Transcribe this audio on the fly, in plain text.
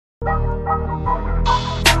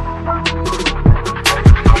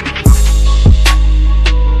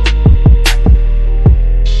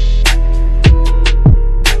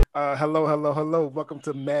hello, hello. Welcome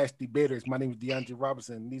to Mash Debaters. My name is DeAndre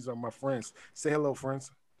Robinson. These are my friends. Say hello, friends.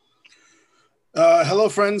 Hello,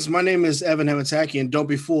 friends. My name is Evan Hamataki, and don't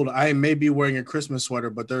be fooled. I may be wearing a Christmas sweater,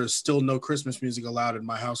 but there is still no Christmas music allowed in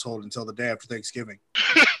my household until the day after Thanksgiving.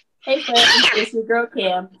 Hey, friends. It's your girl,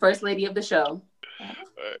 Cam, first lady of the show.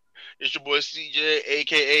 It's your boy, CJ,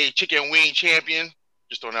 a.k.a. Chicken Wing Champion.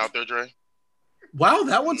 Just throwing out there, Dre. Wow,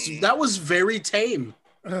 that was very tame.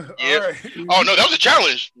 Yeah. Right. Oh, no, that was a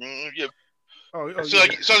challenge. Yeah. So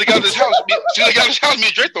they got this house. Me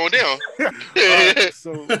and Dre throwing down.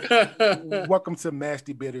 So, welcome to Mash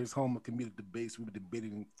Debaters, home of comedic debates. We've been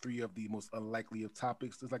debating three of the most unlikely of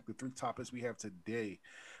topics. It's like the three topics we have today.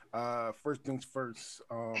 First things first,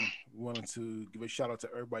 wanted to give a shout out to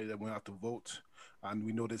everybody that went out to vote. And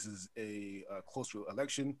we know this is a close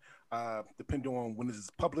election. Depending on when this is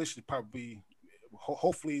published, it probably,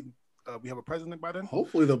 hopefully, we have a president by then.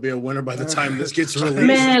 Hopefully, there'll be a winner by the time this gets released.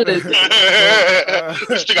 Man,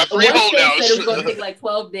 still got 3 holdouts. Said it was going to take like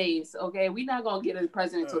 12 days. Okay, we're not going to get a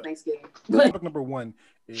president until Thanksgiving. Topic number one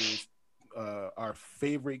is our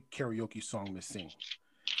favorite karaoke song to sing.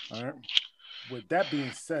 All right. With that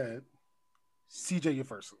being said, CJ, you're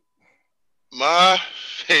first. My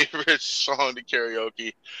favorite song to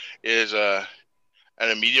karaoke is At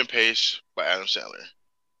a Medium Pace by Adam Sandler.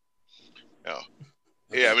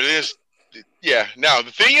 Yeah, I mean, it is. Yeah. Now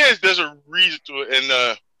the thing is, there's a reason to it, and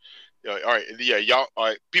all right, yeah, y'all, all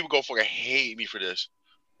right, people go fucking hate me for this,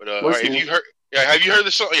 but all right, if you heard, have you heard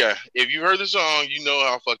the song? Yeah, if you heard the song, you know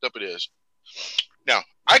how fucked up it is. Now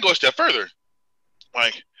I go a step further.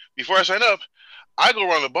 Like before I sign up, I go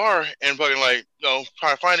around the bar and fucking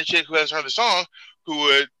try to find a chick who hasn't heard the song who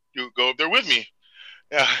would go up there with me.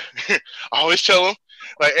 Yeah, I always tell them.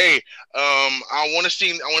 Like, hey, I want to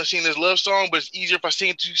sing this love song, but it's easier if I sing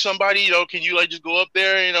it to somebody. Can you just go up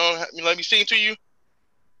there, let me sing it to you?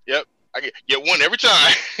 Yep, I get one every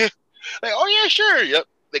time. Like, oh yeah, sure. Yep,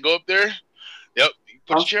 they go up there. Yep,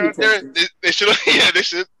 put a chair up there. They sit. Yeah, they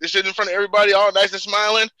sit in front of everybody, all nice and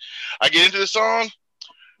smiling. I get into the song.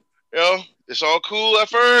 It's all cool at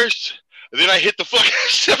first. And then I hit the fucking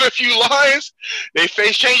a few lines. They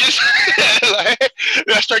face changes.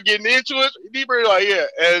 Then I start getting into it deeper. Yeah.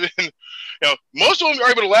 And then, most of them are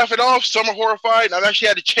able to laugh it off. Some are horrified. And I've actually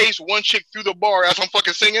had to chase one chick through the bar as I'm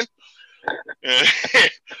fucking singing.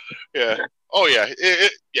 Yeah. Oh yeah.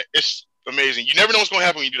 It's amazing. You never know what's gonna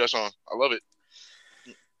happen when you do that song. I love it.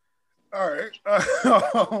 All right.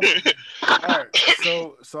 All right.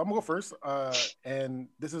 So I'm gonna go first. And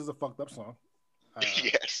this is a fucked up song.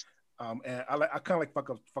 Yes. And I kind of like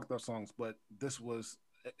fucked up songs, but this was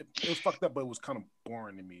it was fucked up, but it was kind of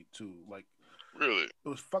boring to me too. Like, really, it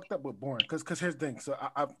was fucked up but boring. Because here's the thing. So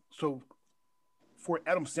for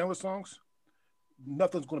Adam Sandler songs,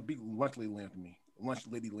 nothing's gonna beat Lunch Lady Land to me. Lunch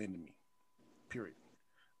Lady Land to me. Period.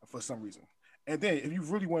 For some reason. And then if you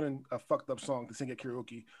really want a fucked up song to sing at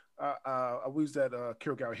karaoke, I was at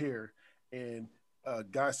karaoke out here, and a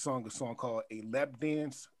guy sung a song called "A Lap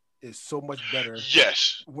Dance." Is so much better.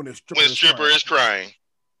 Yes. When the stripper is crying.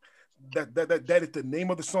 That is the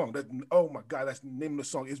name of the song. Oh my God, that's the name of the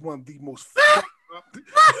song. It's one of the most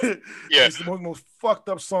yeah. It's the most fucked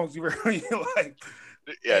up songs you've ever heard in your life.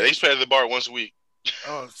 Yeah, they play at the bar once a week.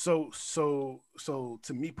 So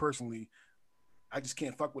to me personally, I just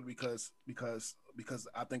can't fuck with it because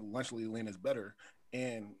I think Lunch Lady Land is better,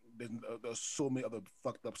 and there's so many other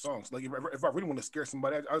fucked up songs. Like if I really want to scare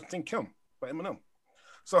somebody, I would think Kim by Eminem.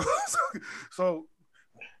 So I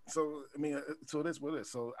mean, so it is what it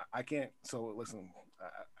is. So I can't. So listen,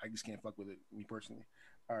 I just can't fuck with it, me personally.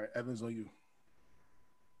 All right, Evans, on you.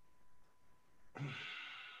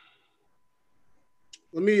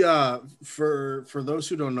 Let me for those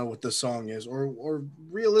who don't know what the song is, or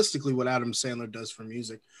realistically what Adam Sandler does for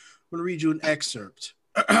music, I'm gonna read you an excerpt.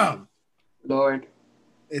 Lord.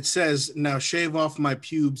 It says, "Now shave off my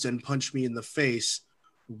pubes and punch me in the face.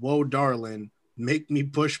 Whoa, darling. Make me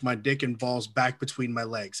push my dick and balls back between my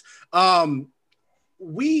legs."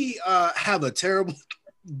 We have a terrible,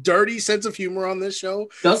 dirty sense of humor on this show.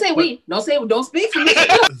 Don't speak for me.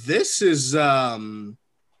 This is some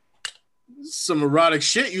erotic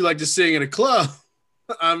shit you like to sing in a club.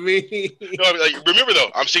 I mean, remember though,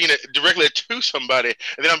 I'm singing it directly to somebody,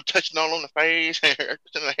 and then I'm touching all on the face, touching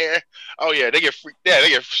the hair. Oh yeah, they get freaked. Yeah, they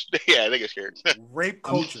get scared. Rape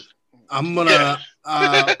culture. I'm gonna.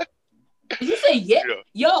 Did you say yeah?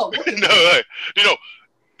 Yo. No,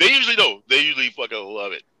 they usually fucking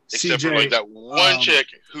love it. Except CJ, for that one chick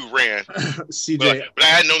who ran. CJ, but I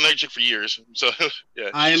had known that chick for years. So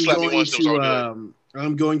yeah, I'm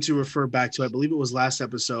going to refer back to, I believe it was last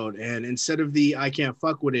episode, and instead of the "I can't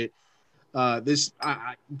fuck with it,"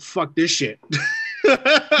 Fuck this shit.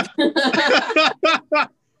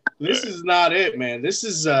 This is not it, man. This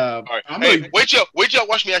is All right. Hey, wait y'all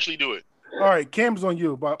watch me actually do it. All right, Cam's on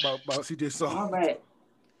you about CJ song. All right.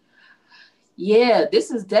 Yeah,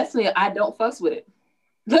 this is definitely I don't fuss with it.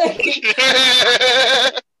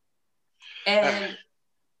 And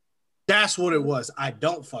that's what it was. I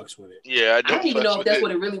don't fucks with it. Yeah, I don't even know if that's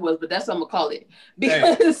what it really was, but that's what I'm gonna call it.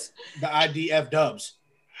 Because the IDF dubs.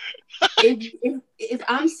 if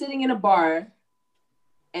I'm sitting in a bar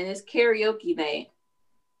and it's karaoke night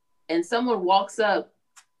and someone walks up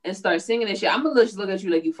and starts singing this shit, I'm gonna just look at you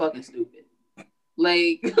like you fucking stupid.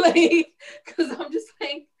 Like, because I'm just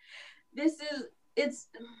like, it's.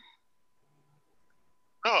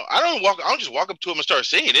 No, I don't just walk up to them and start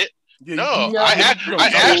singing it. Yeah, no, I asked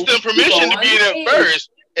them permission to be there first,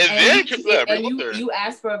 and then you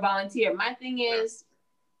ask for a volunteer. My thing is,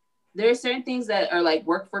 there are certain things that are like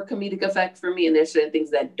work for comedic effect for me, and there's certain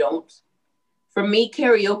things that don't. For me,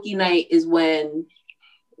 karaoke night is when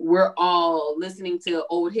we're all listening to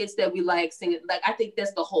old hits that we like, singing. Like, I think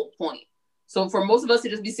that's the whole point. So for most of us to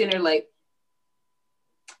just be sitting there like,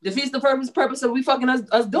 defeats the purpose of we fucking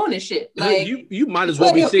us doing this shit. Like, you might as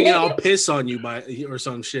well be singing "I'll piss on you" or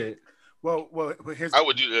some shit. Well, here's. I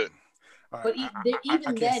would do that. But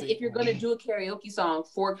even then, if you're gonna do a karaoke song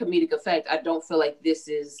for comedic effect, I don't feel like this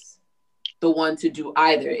is the one to do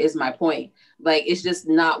either. Is my point. Like, it's just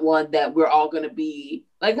not one that we're all gonna be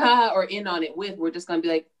like or in on it with. We're just gonna be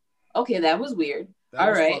like, okay, that was weird.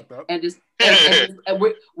 All right, and just and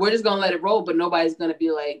we're just gonna let it roll. But nobody's gonna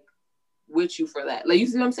be like with you for that. Like, you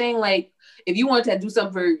see what I'm saying? Like, if you want to do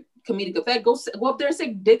something for comedic effect, go up there and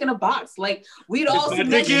say "dick in a box." Like, we'd all see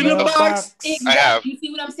dick in a box. Exactly. You see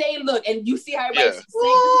what I'm saying? Look, and you see how everybody's saying to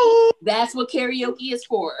me. That's what karaoke is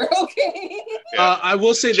for. Okay. Yeah. I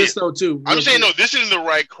will say this though too. I'm saying no, this isn't the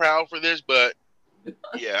right crowd for this, but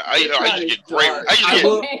yeah, I just get great.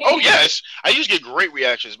 I used to get great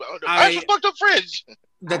reactions. But I have fucked up friends.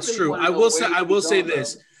 That's true. I will say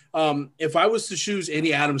this. If I was to choose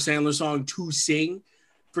any Adam Sandler song to sing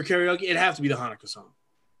for karaoke, it'd have to be the Hanukkah song.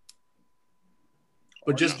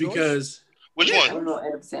 But just because. Which one? I don't know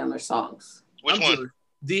Adam Sandler songs. Which one?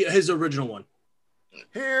 His original one.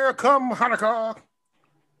 Here come Hanukkah.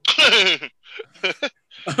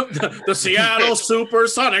 the Seattle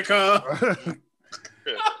Supersonica.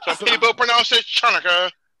 Some people pronounce it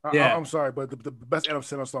Chanukah. Yeah. I'm sorry, but the best Adam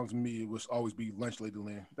Sandler song to me would always be Lunch Lady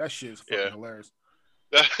Land. That shit is fucking hilarious.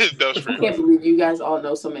 That was I can't believe you guys all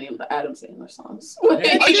know so many of the Adam Sandler songs.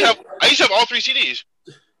 I used to have all 3 CDs.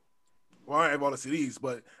 Well, I have all the CDs,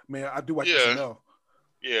 but man, I do like SNL.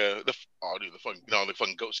 Yeah, the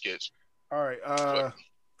fucking goat skits. All right,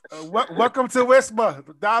 welcome to Wisma,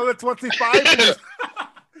 $1.25.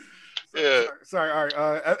 Yeah. Sorry. All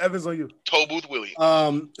right, Evans on you. Toll Booth Willie.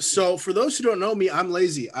 So for those who don't know me, I'm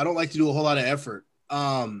lazy. I don't like to do a whole lot of effort.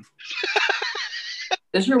 Does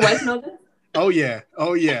your wife know this? Oh yeah.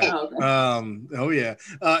 Oh, okay.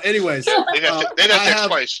 Anyways,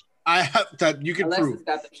 I have that you can Alexis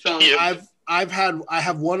prove. I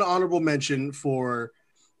have one honorable mention for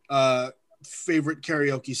favorite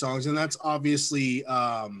karaoke songs, and that's obviously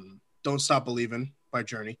 "Don't Stop Believin'" by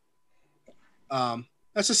Journey.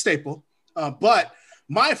 That's a staple. But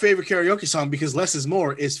my favorite karaoke song, because less is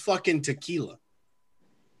more, is fucking Tequila.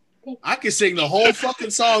 I can sing the whole fucking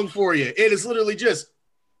song for you. It is literally just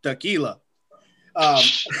Tequila.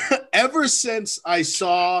 Ever since I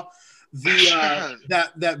saw the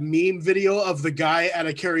that meme video of the guy at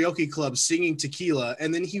a karaoke club singing Tequila,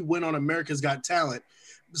 and then he went on America's Got Talent,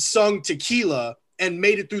 sung Tequila, and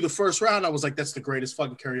made it through the first round, I was like, that's the greatest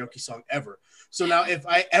fucking karaoke song ever. So now if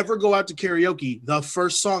I ever go out to karaoke, the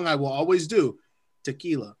first song I will always do,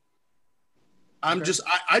 Tequila. I just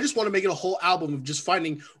want to make it a whole album of just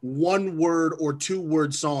finding 1 word or 2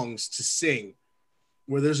 word songs to sing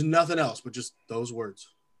where there's nothing else but just those words.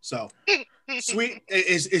 So sweet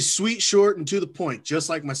is sweet, short, and to the point, just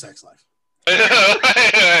like my sex life.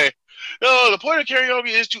 No, the point of karaoke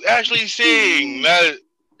is to actually sing. I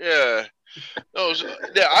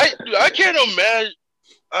can't imagine.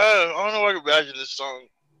 I don't know if I can imagine this song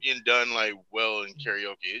being done like well in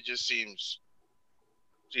karaoke. It just seems.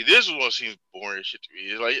 See, this one seems boring as shit to me.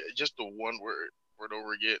 It's like just the one word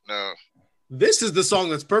over again. No. This is the song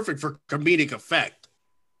that's perfect for comedic effect.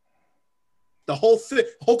 The whole thing,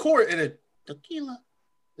 whole chorus in it. Tequila.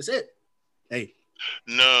 That's it. Hey.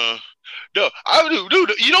 No. I do,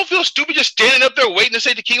 dude. You don't feel stupid just standing up there waiting to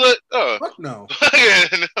say tequila? Fuck no.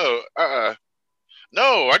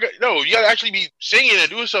 No. You gotta actually be singing and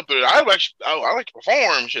doing something. I like to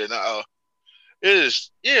perform shit. No.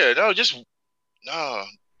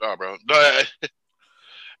 No, bro.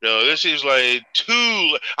 No, this is like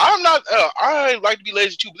too. I'm not. I like to be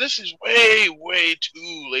lazy too, but this is way, way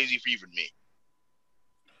too lazy for even me.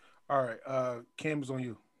 All right, Cam is on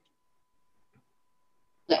you.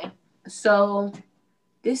 Okay, so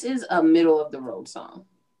this is a middle of the road song.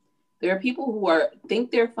 There are people who think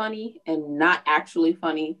they're funny and not actually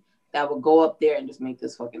funny that will go up there and just make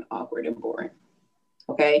this fucking awkward and boring.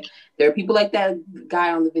 Okay, there are people like that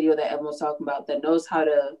guy on the video that everyone's talking about that knows how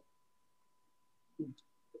to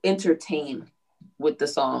entertain with the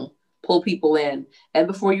song, pull people in, and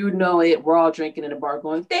before you know it, we're all drinking in a bar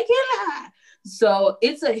going tequila. So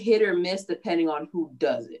it's a hit or miss depending on who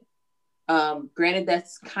does it. Granted,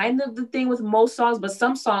 that's kind of the thing with most songs, but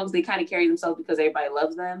some songs they kind of carry themselves because everybody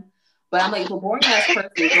loves them. But I'm like, if a boring ass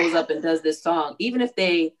person goes up and does this song, even if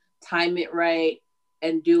they time it right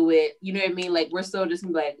and do it, you know what I mean? Like, we're still just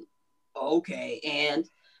like, okay, and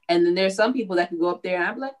then there's some people that can go up there and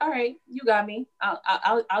I'll be like, all right, you got me.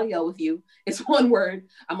 I'll yell with you. It's one word.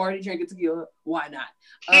 I'm already drinking tequila. Why not?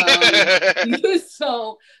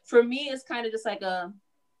 So for me, it's kind of just like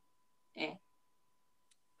eh.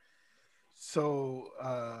 So,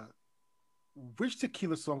 which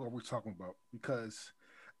tequila song are we talking about? Because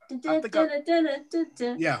yeah,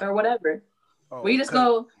 or whatever. Oh, we just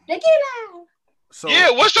go tequila. So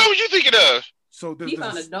yeah, what song was you thinking of? So he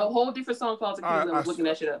found a whole different song called tequila. I was looking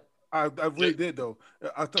that shit up. I really did though.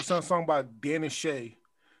 I thought a song by Dan and Shay.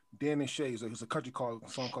 Dan and Shay is a country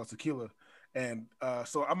song called Tequila, and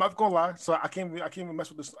so I'm not gonna lie. So I can't even mess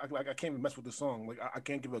with this. I can't even mess with the song. Like I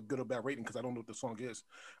can't give a good or bad rating because I don't know what the song is.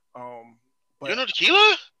 But you know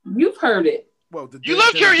Tequila? You've heard it. Well, you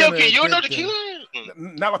love karaoke. You don't know Tequila?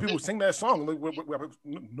 Not a lot of people sing that song.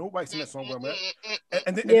 Nobody sing that song where I'm at.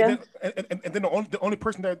 And then the only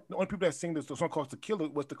people that sing the song called Tequila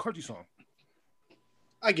was the country song.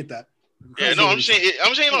 I get that. Yeah, no, I'm saying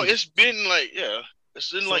no. It's been like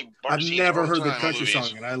it's been like. I've never heard the country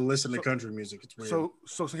song, and I listen to country music. It's weird.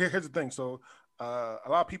 So here's the thing. So a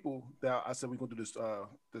lot of people that I said we're gonna do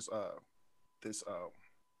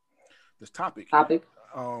this topic.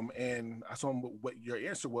 And I saw what your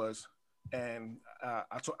answer was, and I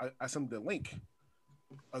sent them the link.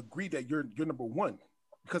 Agree that you're number one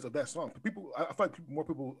because of that song. People, I feel like more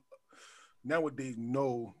people nowadays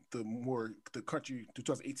know the country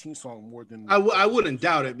 2018 song more than I wouldn't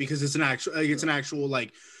doubt it because it's an actual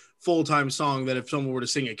like full-time song that if someone were to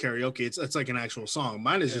sing at karaoke, it's like an actual song.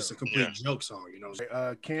 Mine is just a complete joke song, you know.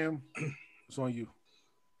 Cam, it's on you.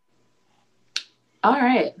 All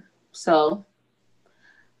right, so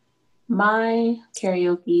my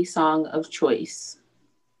karaoke song of choice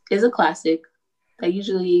is a classic that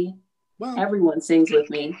usually everyone sings with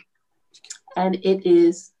me, and it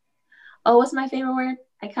is. Oh, what's my favorite word?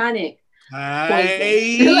 Iconic.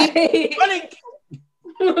 Iconic.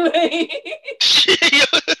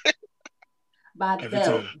 By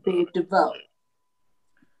Belle Big DeVoe.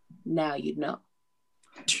 Now you know.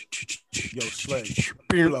 Yo, Slay.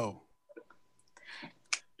 Below.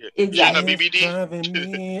 Exactly.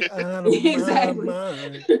 Exactly.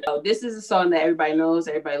 So this is a song that everybody knows,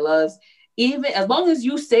 everybody loves. Even as long as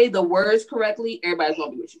you say the words correctly, everybody's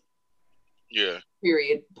gonna be with you. Yeah.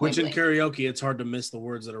 Period. Which in karaoke, it's hard to miss the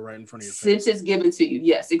words that are right in front of you. Since it's given to you,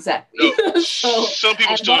 yes, exactly. No, so some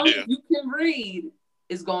people still do. You can read.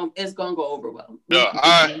 It's gonna go over well. No,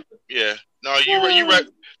 you're right.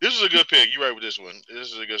 This is a good pick. You're right with this one.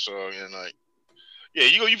 This is a good song, and like, yeah,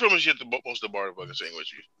 you pretty much hit most of the bar to fucking sing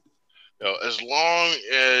with you. As long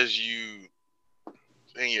as you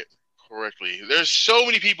sing it correctly. There's so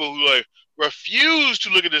many people who like refuse to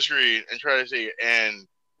look at the screen and try to say it and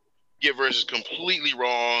get verses completely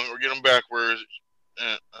wrong or get them backwards.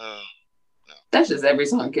 No. That's just every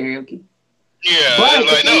song karaoke. Yeah, but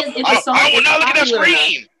like, I will not look at that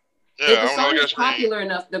screen. If the song is popular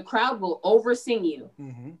enough, the crowd will over-sing you.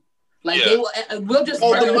 Mm-hmm. Like they will, we'll just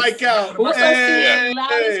hold the mic out. We'll start singing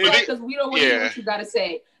loud as fuck because we don't want to hear what you gotta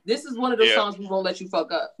say. This is one of those songs we won't let you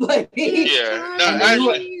fuck up. Like, you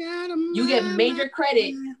get major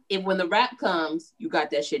credit if when the rap comes, you got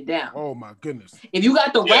that shit down. Oh my goodness! If you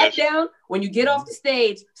got the rap down, when you get off the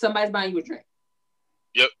stage, somebody's buying you a drink.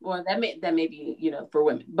 Yep. Well, that may be for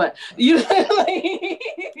women, but you know.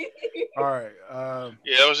 All right.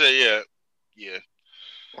 That was it. Yeah.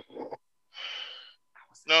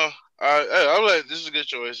 No, I was like, this is a good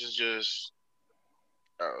choice. It's just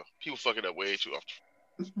people fuck it up way too often.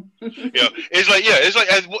 It's like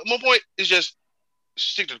at one point it's just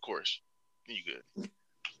stick to the chorus. You good.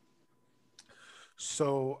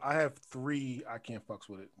 So I have 3. I can't fucks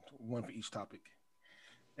with it. 1 for each topic.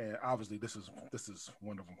 And obviously, this is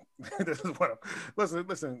one of them. This is one of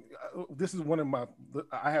listen. This is one of my.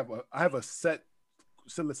 I have a set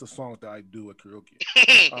list of songs that I do at karaoke.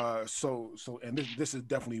 So and this is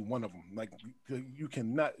definitely one of them. Like you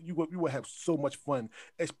will have so much fun,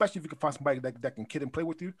 especially if you can find somebody that can kid and play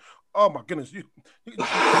with you. Oh my goodness, oh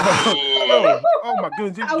my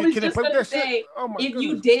goodness, I was just gonna say, if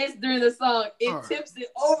you dance during the song, it tips it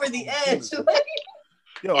over the edge.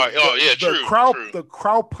 Yo, the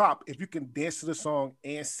crowd pop. If you can dance to the song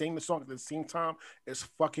and sing the song at the same time, it's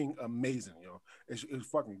fucking amazing, yo. It's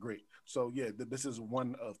fucking great. So yeah, this is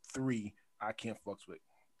one of three I can't fuck with.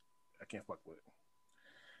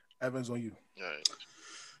 Evans, on you.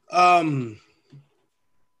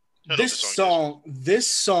 This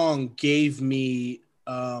song gave me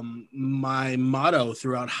my motto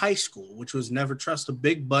throughout high school, which was never trust a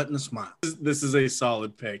big butt and a smile. This is a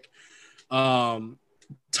solid pick.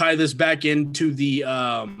 Tie this back into the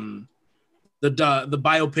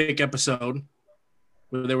biopic episode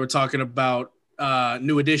where they were talking about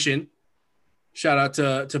New Edition. Shout out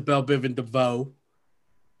to Belle Biv and DeVoe.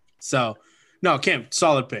 So, no, Cam,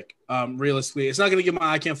 solid pick. Realistically, it's not going to get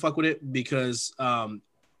my I can't fuck with it because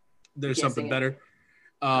there's something better.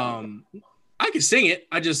 I can sing it.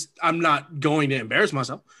 I'm not going to embarrass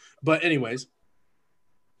myself. But anyways,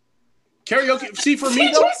 karaoke. See, for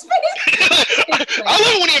me though, I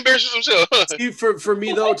love when he embarrasses himself. See, for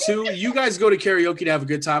me though too, you guys go to karaoke to have a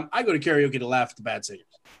good time. I go to karaoke to laugh at the bad singers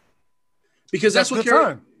because that's what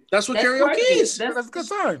karaoke is. That's a good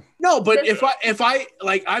time. No, but if I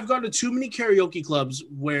like, I've gone to too many karaoke clubs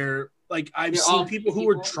where like I've seen people who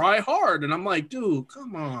would try hard, and I'm like, dude,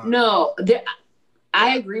 come on. No,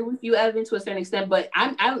 I agree with you, Evan, to a certain extent, but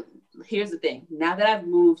I'm. Here's the thing. Now that I've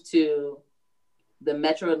moved to the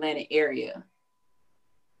Metro Atlanta area,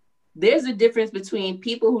 there's a difference between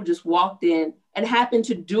people who just walked in and happened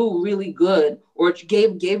to do really good or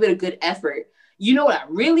gave it a good effort. You know what I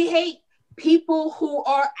really hate? People who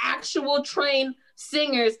are actual trained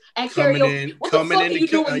singers at karaoke.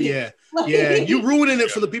 You ruining it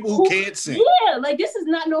for the people who can't sing. Yeah, like this is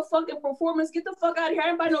not no fucking performance. Get the fuck out of here. I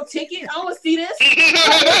didn't buy no ticket. I don't want to see this.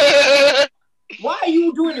 Why are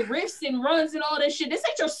you doing the riffs and runs and all that shit? This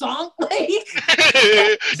ain't your song. Like,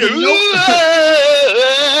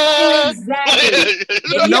 exactly.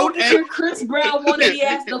 If your Chris Brown wanted the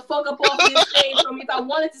ass the fuck up off this stage from me, if I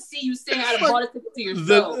wanted to see you sing, I'd have bought a ticket to your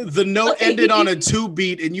show. The note ended on a 2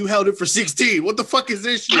 beat and you held it for 16. What the fuck is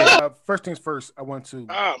this shit? First things first, I want to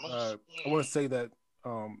say that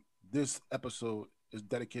this episode is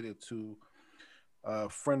dedicated to a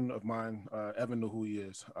friend of mine. Evan know who he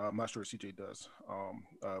is. I'm not sure if CJ does.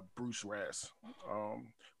 Bruce Rass.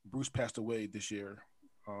 Bruce passed away this year.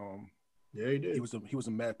 Yeah, he did. He was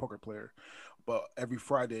a mad poker player. But every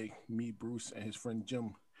Friday, me, Bruce, and his friend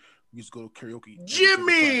Jim, we used to go to karaoke.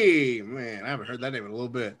 Jimmy! Man, I haven't heard that name in a little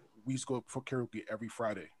bit. We used to go for karaoke every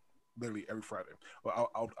Friday. Literally every Friday.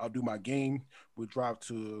 Well, I'll do my game. We'll drive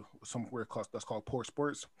to somewhere that's called Port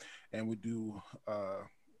Sports, and we do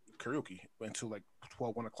karaoke until like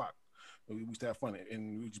 12, 1 o'clock. We used to have fun,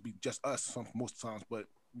 and we used to be just us most times, but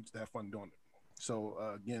we used to have fun doing it. So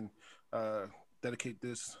again, dedicate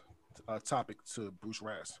this topic to Bruce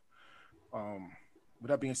Rass. With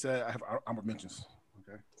that being said, I have honorable mentions.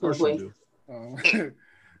 Okay, of course you do.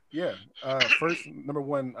 Yeah. First, number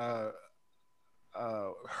one,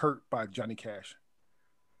 "Hurt" by Johnny Cash.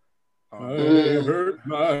 I hurt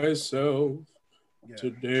myself. Yeah.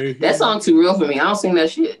 Today. That song too real for me. I don't sing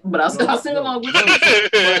that shit, but I'll sing along with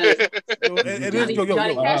it.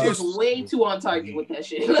 Johnny Cash was way too on target with that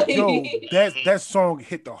shit. That song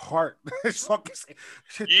hit the heart. That song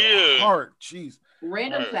hit the heart. Jeez.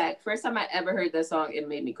 Random fact: first time I ever heard that song, it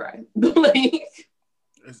made me cry.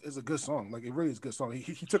 It's a good song. Like it really is a good song.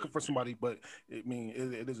 He took it for somebody, but it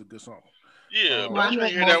is a good song. Yeah, I'm trying to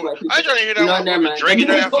hear that one. I'm trying to hear that one. Drinking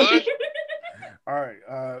that fun. All right.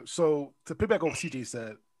 So to pick back on what CJ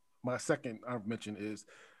said, my second honorable mention is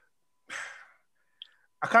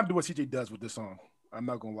I kind of do what CJ does with this song. I'm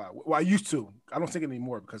not gonna lie. Well, I used to. I don't sing it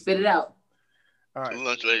anymore because spit it out. All right.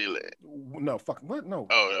 Lunch Lady Land. No, fucking what? No.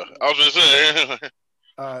 Oh yeah. I was just saying.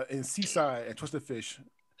 In Seaside and Twisted Fish.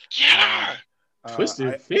 Yeah.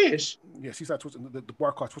 Twisted Fish. Yeah, Seaside Twisted. The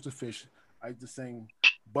bar called Twisted Fish. I used to sing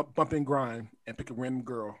 "Bump and Grind" and pick a random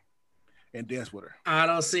girl and dance with her. I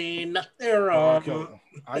don't see nothing wrong.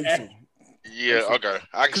 I used to. Yeah, okay.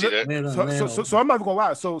 I can see that. So I'm not even gonna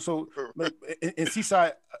lie. So like, in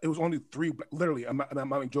Seaside, it was only 3. Literally, I'm not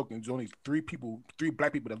even joking. There's only 3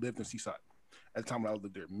 black people that lived in Seaside at the time when I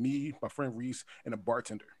lived there. Me, my friend Reese, and a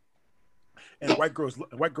bartender. And white girls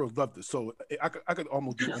loved it. So I could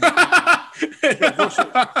almost do. You get with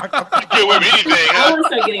anything. I want to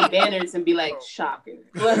start getting banners and be like, shocker.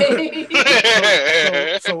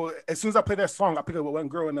 So as soon as I play that song, I pick up one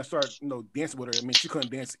girl and I start, dancing with her. I mean, she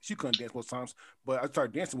couldn't dance most times, but I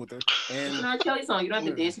started dancing with her. And it's an R. Kelly song. You don't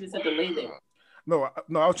have to dance. You just have to lay there. No,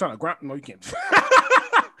 I was trying to grind. No, you can't.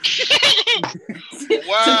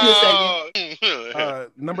 Wow.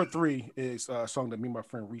 Number 3 is a song that me and my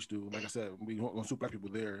friend Reach do. Like I said, we don't see black people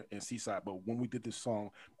there in Seaside, but when we did this song,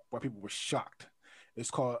 white people were shocked. It's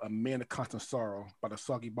called "A Man of Constant Sorrow" by the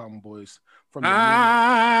Soggy Bottom Boys. From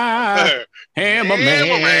I am a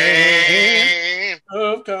man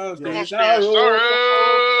of constant sorrow.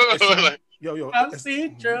 Yo, I've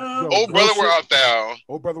seen trouble. Oh, brother, we're out there.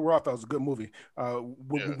 Oh, brother, we're out there. It's a good movie.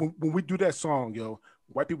 When we do that song,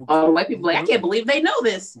 white people. White people like, I can't believe they know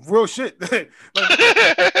this. Real shit. Like,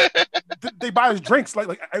 they buy us drinks.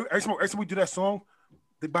 Like every time we do that song,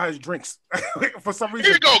 they buy us drinks for some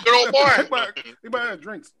reason. Here you go, good old boy. they buy us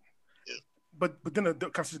drinks. But then the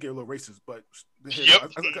conversations get a little racist. But I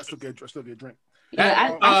still get a drink. Yeah, I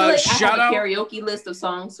feel like I have a karaoke list of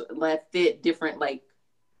songs that fit different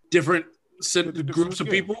groups of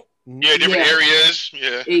people. Yeah, different areas.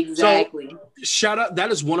 Yeah, exactly. So, shout out!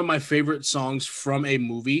 That is one of my favorite songs from a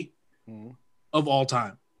movie of all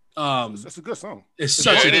time. It's a good song. It's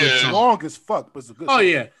such a good song. It's long as fuck, but it's a good song. Oh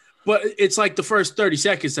yeah, but it's like the first 30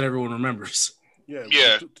 seconds that everyone remembers.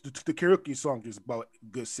 Yeah. The karaoke song is about a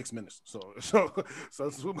good 6 minutes. So it's all the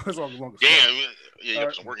longest. Damn. Yeah, you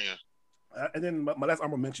have some work in. And then my last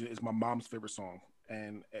honorable mention is my mom's favorite song.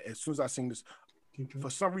 And as soon as I sing this, for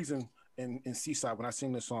some reason in Seaside, when I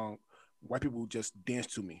sing this song, white people just dance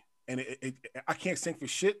to me. And I can't sing for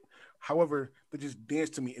shit. However, they just dance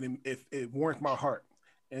to me, and it warms my heart.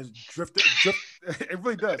 And it's drift. It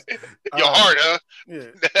really does. Your heart, huh? Yeah.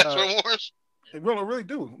 That's what it warms. It really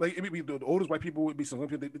do. Like it be the oldest white people would be some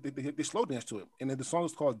people they slow dance to it. And then the song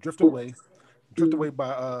is called "Drift Away,"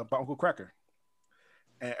 by Uncle Kracker.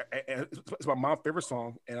 And it's my mom's favorite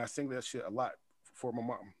song, and I sing that shit a lot for my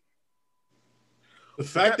mom. The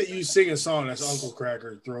fact that you sing a song that's Uncle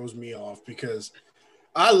Kracker throws me off because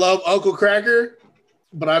I love Uncle Kracker,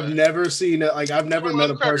 but I've never seen it. Like I've never met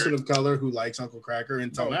a person of color who likes Uncle Kracker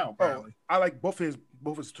until now. Apparently, I like both his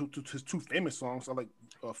two famous songs. I like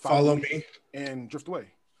Follow Me and Drift Away.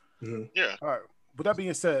 Mm-hmm. Yeah. All right. With that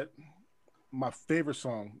being said, my favorite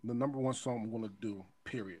song, the number one song I'm going to do,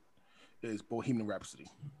 period, is Bohemian Rhapsody.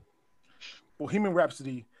 Bohemian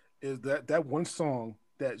Rhapsody is that one song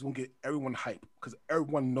that's going to get everyone hyped because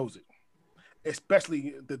everyone knows it,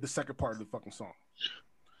 especially the second part of the fucking song.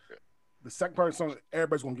 The second part of the song,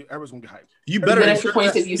 everybody's gonna get hyped. You better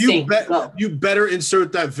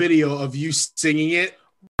insert that video of you singing it.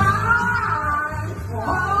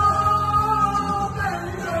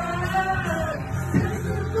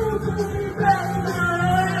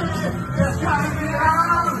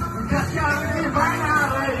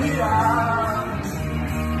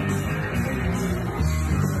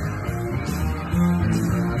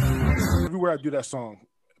 Everywhere I do that song,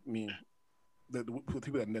 I mean, the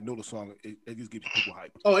people that know the song, it just gives people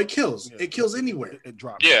hype. Oh, it kills. Yeah. It kills anywhere. It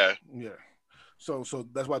drops. Yeah. So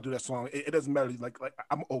that's why I do that song. It doesn't matter. Like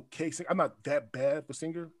I'm okay. I'm not that bad of a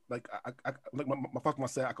singer. Like I like my fuck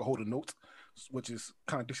said I could hold a note, which is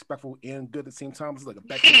kind of disrespectful and good at the same time. It's like a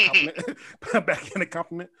backhanded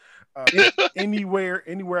compliment.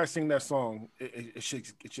 Anywhere I sing that song, it should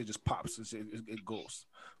just pops. It goes.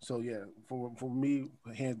 So yeah, for me,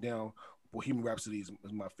 hands down, Bohemian Rhapsody is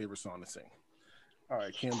my favorite song to sing. All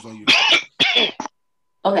right, Cam's on you.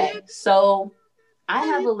 Okay, so I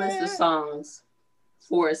have a list of songs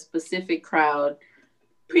for a specific crowd,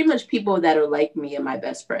 pretty much people that are like me and my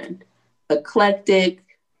best friend. Eclectic,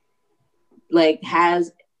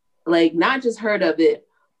 has not just heard of it,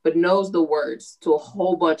 but knows the words to a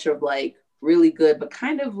whole bunch of really good, but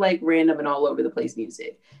kind of random and all over the place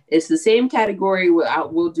music. It's the same category where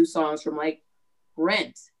we'll do songs from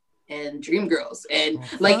Rent and Dreamgirls, and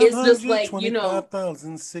it's just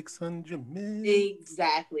 25,600 million.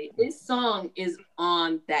 Exactly. This song is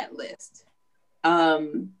on that list.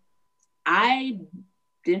 I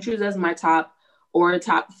didn't choose as my top or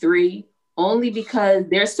top 3 only because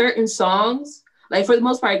there's certain songs. For the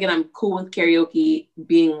most part, again, I'm cool with karaoke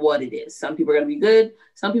being what it is. Some people are gonna be good,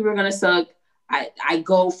 some people are gonna suck. I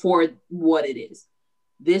go for what it is.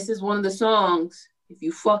 This is one of the songs. If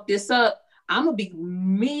you fuck this up, I'm gonna be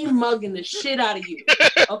mean mugging the shit out of you,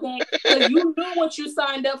 okay? Because you know what you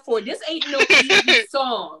signed up for. This ain't no easy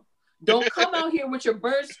song. Don't come out here with your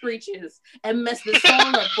bird screeches and mess the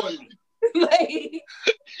song up for me. Like,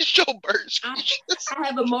 Show birds. I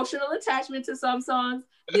have emotional attachment to some songs.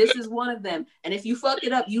 This is one of them. And if you fuck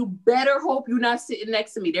it up, you better hope you're not sitting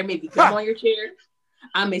next to me. There may be gum on your chair.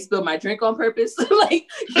 I may spill my drink on purpose. Like,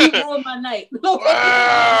 you ruined my night.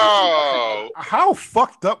 Wow. How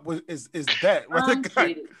fucked up is that? The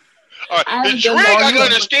drink I can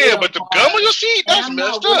understand, but the gum on your seat, that's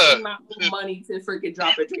messed up. My money to freaking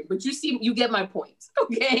drop a drink, but you get my point,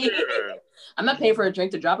 okay? Yeah. I'm not paying for a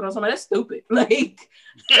drink to drop it on somebody. That's stupid. Like,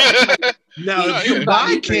 no, you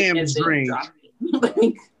buy Cam's drink.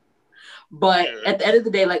 But at the end of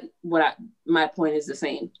the day, like my point is the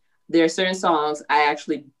same. There are certain songs I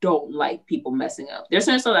actually don't like people messing up. There are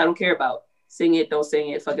certain songs I don't care about. Sing it, don't sing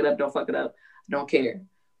it, fuck it up, don't fuck it up. I don't care.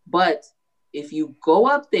 But if you go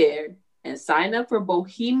up there and sign up for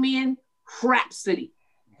Bohemian Rhapsody,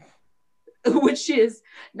 which is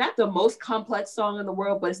not the most complex song in the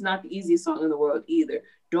world, but it's not the easiest song in the world either.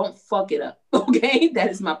 Don't fuck it up, okay? That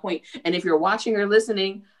is my point. And if you're watching or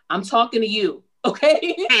listening, I'm talking to you,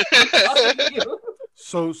 okay? I'm talking to you.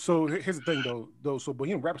 So here's the thing, though. So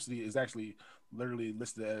Bohemian Rhapsody is actually literally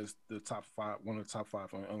listed as the top 5, one of the top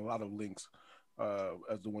 5 on a lot of links,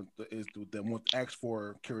 as the one that is the one asked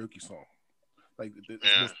for karaoke song. Like the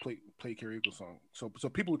most play karaoke song. So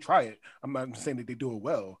people try it. I'm not saying that they do it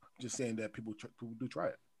well. I'm just saying that people do try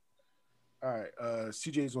it. All right,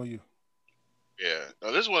 CJ's on you. Yeah,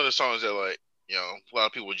 no, this is one of the songs that, like, you know, a lot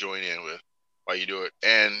of people join in with while you do it,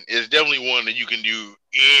 and it's definitely one that you can do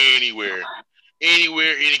anywhere,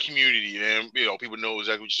 any community, and you know, people know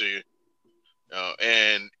exactly what you're saying.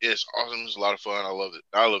 And it's awesome. It's a lot of fun. I love it.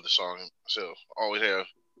 I love the song myself. Always have.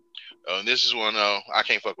 And this is one I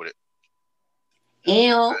can't fuck with it.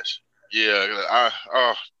 Ew. Yeah, I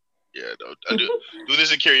do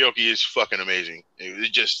this in karaoke is fucking amazing.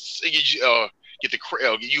 It just get you get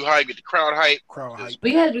you hype, get the crowd hype.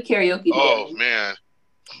 We gotta do karaoke. Oh together. Man,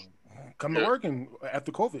 come to work and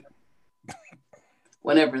after COVID,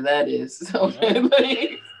 whenever that is. So,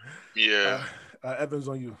 yeah. Evans,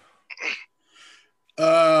 on you.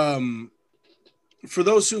 For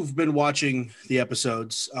those who've been watching the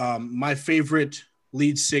episodes, my favorite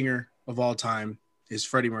lead singer of all time is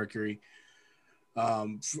Freddie Mercury.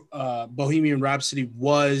 Bohemian Rhapsody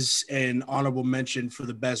was an honorable mention for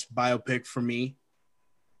the best biopic for me.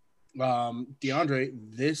 DeAndre,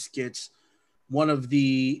 this gets one of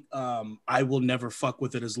the I will never fuck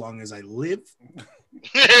with it as long as I live.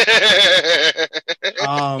 That's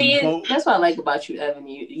what I like about you, Evan.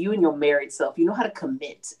 You and your married self, you know how to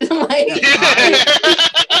commit. Like,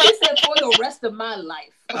 I said for the rest of my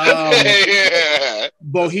life.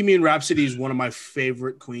 Bohemian Rhapsody is one of my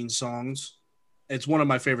favorite Queen songs. It's one of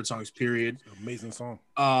my favorite songs, period. Amazing song.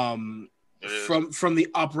 From the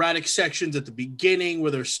operatic sections at the beginning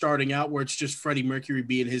where they're starting out, where it's just Freddie Mercury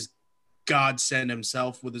being his godsend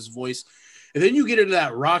himself with his voice. And then you get into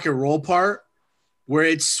that rock and roll part where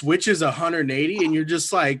it switches 180 and you're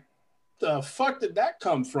just like, the fuck did that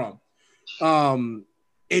come from?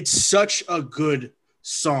 It's such a good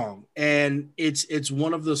song. And it's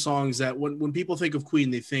one of the songs that when people think of Queen,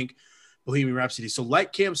 they think Bohemian Rhapsody. So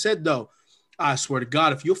like Cam said, though, I swear to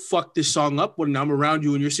God, if you fuck this song up when I'm around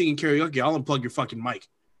you and you're singing karaoke, I'll unplug your fucking mic.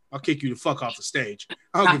 I'll kick you the fuck off the stage.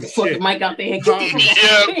 I don't give a shit. Mic out there.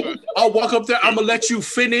 I'll walk up there. I'm going to let you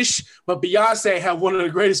finish. But Beyonce had one of the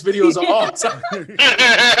greatest videos of all time.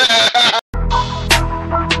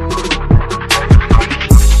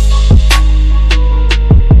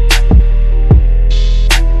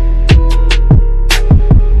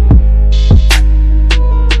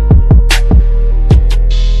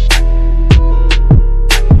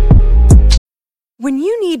 When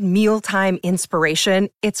you need mealtime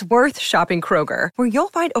inspiration, it's worth shopping Kroger, where you'll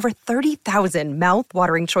find over 30,000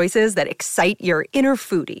 mouth-watering choices that excite your inner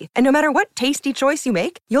foodie. And no matter what tasty choice you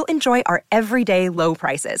make, you'll enjoy our everyday low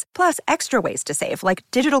prices, plus extra ways to save, like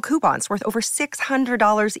digital coupons worth over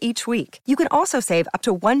 $600 each week. You can also save up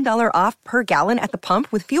to $1 off per gallon at the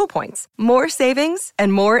pump with fuel points. More savings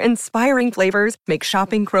and more inspiring flavors make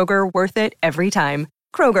shopping Kroger worth it every time.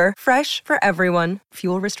 Kroger, fresh for everyone.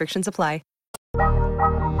 Fuel restrictions apply.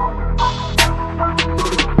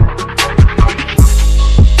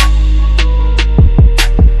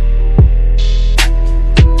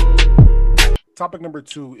 Topic number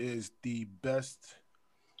 2 is the best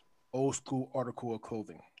old school article of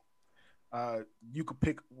clothing. You could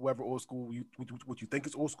pick whatever old school what you think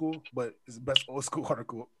is old school, but it's the best old school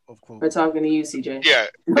article of clothing. We're talking to you, CJ. Yeah.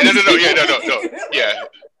 No. Yeah.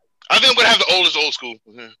 I think I'm gonna have the oldest old school.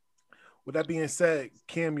 Mm-hmm. With that being said,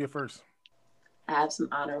 Cam, you're first. I have some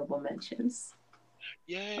honorable mentions.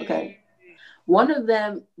 Yay. Okay. One of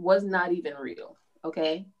them was not even real.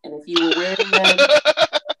 Okay, and if you were wearing them,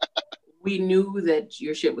 we knew that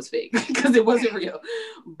your shit was fake because it wasn't real.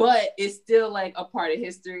 But it's still like a part of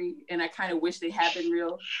history, and I kind of wish they had been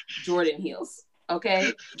real. Jordan heels.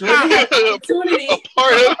 Okay, Jordan had an opportunity. A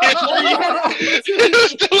part of history.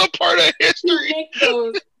 Still a part of history. He make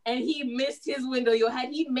those, and he missed his window. Yo, had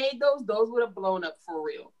he made those would have blown up for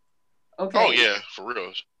real. Okay. Oh yeah, for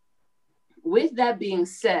real. With that being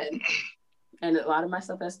said, and a lot of my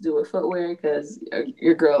stuff has to do with footwear because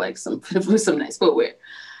your girl likes some nice footwear.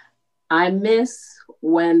 I miss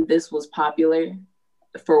when this was popular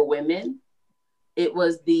for women. It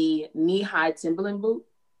was the knee-high Timberland boot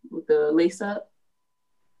with the lace up.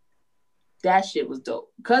 That shit was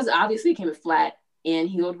dope. Because obviously it came in flat and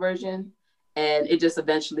heeled version. And it just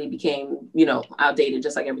eventually became, outdated,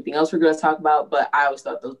 just like everything else we're going to talk about. But I always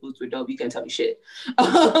thought those boots were dope. You can't tell me shit.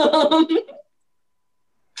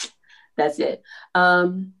 That's it.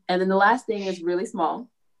 And then the last thing is really small.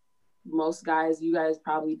 Most guys, you guys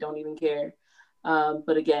probably don't even care.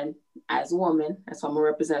 But again, as a woman, that's what I'm going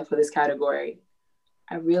to represent for this category.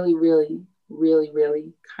 I really, really, really,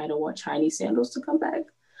 really kind of want Chinese sandals to come back.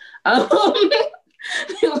 It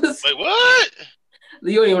was, wait, what?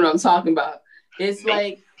 You don't even know what I'm talking about. It's nope.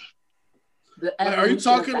 Like the. Are you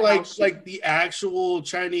talking like the actual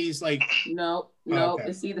Chinese like? No.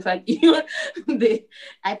 Okay. See the fact I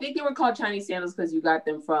think they were called Chinese sandals because you got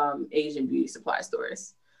them from Asian beauty supply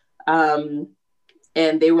stores, and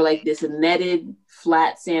they were like this netted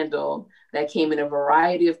flat sandal that came in a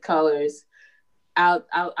variety of colors.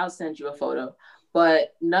 I'll send you a photo,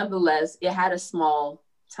 but nonetheless, it had a small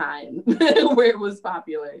time where it was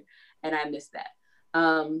popular, and I missed that.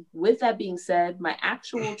 With that being said, my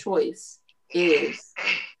actual choice is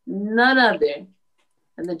none other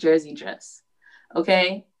than the jersey dress.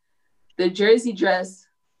 Okay? The jersey dress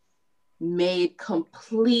made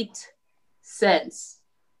complete sense.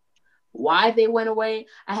 Why they went away,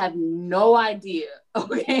 I have no idea.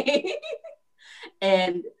 Okay?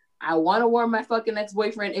 And I want to warn my fucking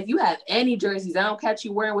ex-boyfriend, if you have any jerseys I don't catch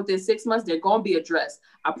you wearing within 6 months, they're going to be a dress.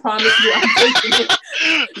 I promise you I'm taking it.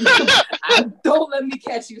 Don't let me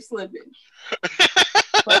catch you slipping.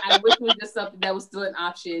 But I wish it was just something that was still an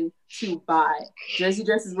option to buy. Jersey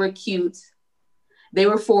dresses were cute. They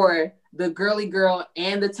were for the girly girl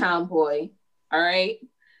and the tomboy. All right?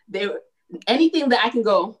 They were anything that I can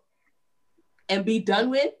go and be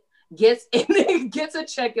done with gets a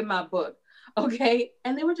check in my book. Okay,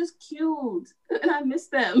 and they were just cute, and I miss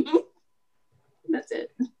them. That's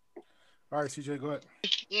it. All right, CJ, go ahead.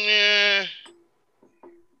 Yeah.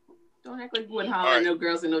 Don't act like you wouldn't holler at no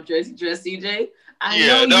girls in no jersey dress, CJ.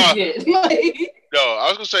 I know you did. No, I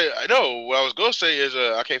was gonna say. I know what I was gonna say is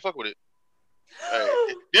I can't fuck with it.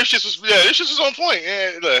 This shit was on point.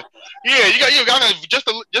 You got just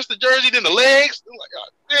the jersey, then the legs.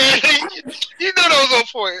 You know that was on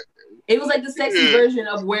point. It was like the sexy version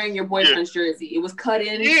of wearing your boyfriend's jersey. It was cut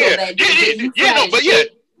in so that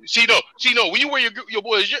when you wear your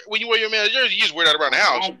boy's when you wear your man's jersey, you just wear that around the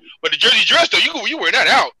house. But the jersey dress though, you wear that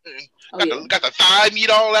out. Got the thigh meat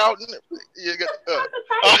all out.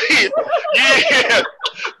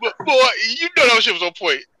 But boy, you know that shit was on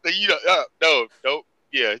point. I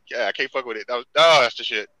can't fuck with it. That's the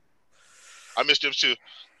shit. I missed them too.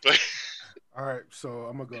 All right, so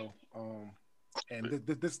I'm gonna go. And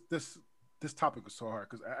this topic is so hard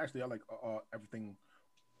because I like everything,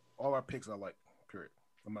 all our picks I like. Period.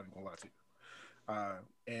 I'm not even gonna lie to you.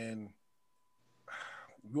 And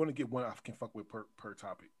we want to get one I can fuck with per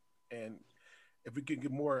topic. And if we can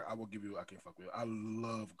get more, I will give you I can fuck with. I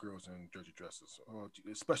love girls in jersey dresses,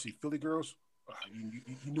 especially Philly girls. You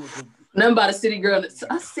knew it. Nothing about a city girl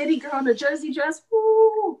in a jersey dress.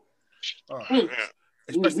 Woo. You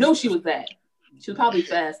knew she was that. She was probably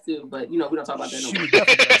fast too, but we don't talk about that no more.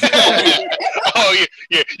 Oh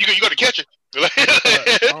yeah. You got to catch it.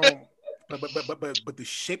 But the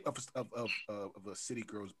shape of a city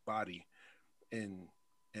girl's body in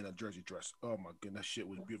a jersey dress. Oh my goodness, that shit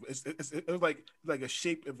was beautiful. It was like a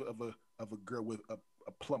shape of a girl with a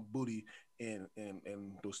plump booty and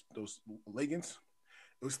those leggings.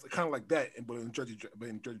 It was kind of like that, but in jersey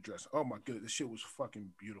dress. Oh my goodness, this shit was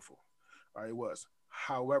fucking beautiful. All right, it was.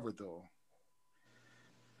 However, though,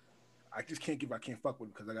 I just can't I can't fuck with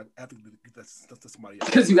him because I have to give that to somebody else.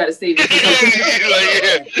 Because you got to save it.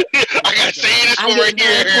 I got to save this one right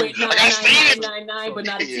here. I got to save it. 9.99, but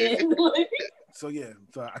not a 10. So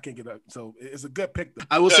I can't get that. So it's a good pick, though.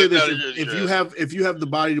 I will say this: if you have the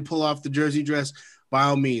body to pull off the jersey dress, by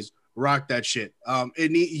all means, rock that shit.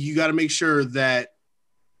 You got to make sure that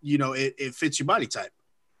it fits your body type.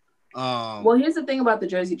 Well, here's the thing about the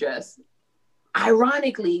jersey dress.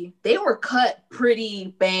 ironically, they were cut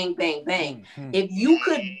pretty bang, bang, bang. If you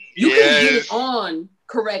could get it on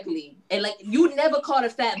correctly, and like you never caught a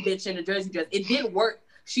fat bitch in a jersey dress. It didn't work.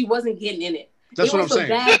 She wasn't getting in it. That's what I'm saying.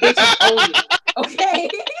 Bad bitches only. Okay.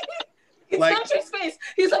 Like, Country's face.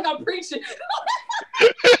 He's like, I'm preaching.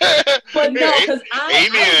 But no, because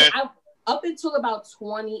I up until about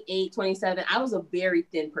 28, 27, I was a very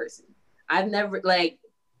thin person. I've never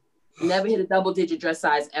hit a double digit dress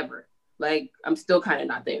size ever. Like, I'm still kind of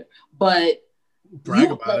not there. But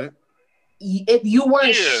brag about it. If you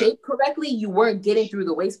weren't shaped correctly, you weren't getting through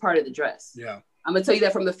the waist part of the dress. Yeah. I'm gonna tell you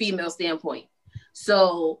that from the female standpoint.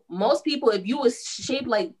 So most people, if you was shaped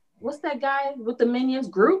like, what's that guy with the Minions?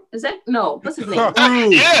 Groot? Is that what's his name?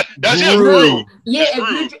 Yeah, that's him. Groot. Yeah,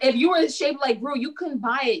 if you were shaped like Groot, you couldn't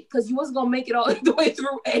buy it because you wasn't gonna make it all the way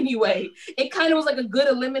through anyway. It kind of was like a good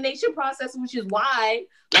elimination process, which is why,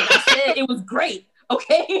 like I said, it was great.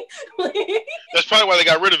 Okay, that's probably why they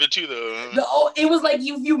got rid of it too, though. It was like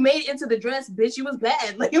you made it into the dress, bitch. You was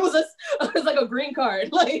bad. Like it was like a green card.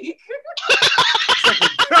 Like,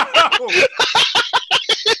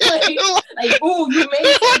 like ooh, you made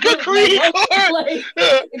it like a green card.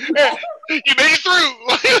 You made it through.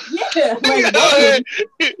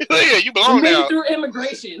 Yeah, you belong you made now. it through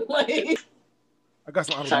immigration. Like, I got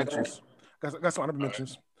some honorable mentions. Got some honorable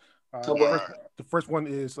mentions. The first one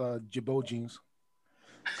is Jabot jeans.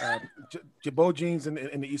 Jabot jeans in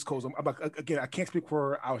the East Coast. Again, I can't speak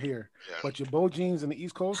for out here, but Jabot jeans in the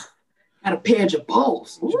East Coast. Got a pair of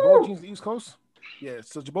Jabots. Jabot jeans in the East Coast. Yeah,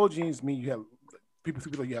 so Jabot jeans mean you have people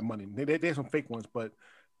like you have money. They have some fake ones, but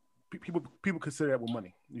people consider that with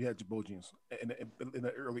money. You had Jabot jeans in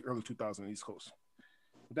the early 2000s in the East Coast.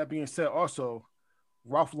 With that being said, also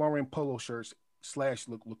Ralph Lauren polo shirts /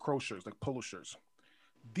 lacrosse shirts, like polo shirts.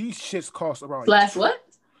 These shits cost around what?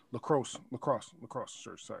 Lacrosse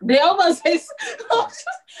shirts. Sorry. They almost say.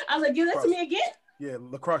 I was like, give that to me again. Yeah,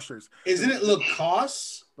 lacrosse shirts. Isn't it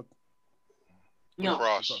Lacoste? No.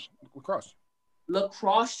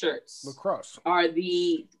 Lacrosse shirts. Lacrosse are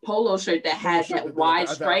the polo shirt that has that wide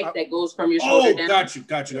stripe that goes from your shoulder down. Got you.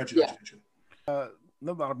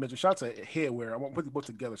 Another I mentioned, shout out to headwear. I want to put the both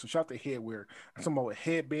together. So shout out to headwear. I'm talking about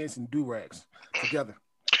headbands and do-rags together.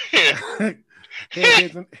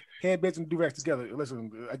 Headbands and do-rags together.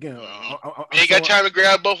 Listen, again, you got time to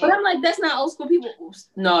grab both of them. But I'm like, that's not old school people.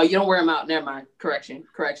 No, you don't wear them out. Never mind. Correction.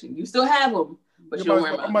 You still have them, but you don't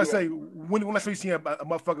wear them out. I'm about to say, when last time you seen a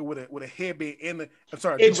motherfucker with a headband and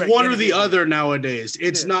it's one or the other nowadays.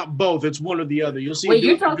 It's not both. It's one or the other. You'll see. Wait,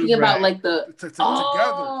 you're talking about like the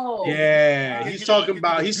together. Yeah, he's talking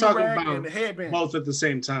about both at the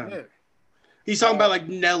same time. Yeah. He's talking about like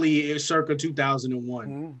Nelly circa 2001.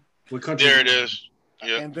 Mm-hmm. With country. There it is.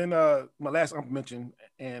 Yeah. And then my last mention,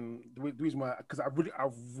 and the reason why, because I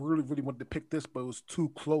really wanted to pick this, but it was too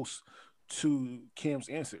close to Kim's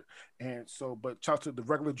answer. And so, but shout out to the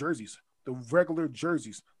regular jerseys, the regular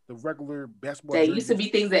basketball. That used to be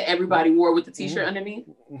things that everybody wore with the T-shirt underneath.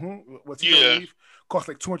 Mm-hmm. What's underneath? Cost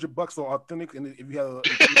like $200 for authentic, and if you had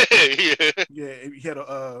if you had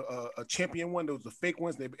a champion one, those the fake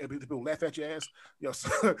ones, people laugh at your ass. Yeah,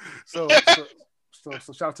 so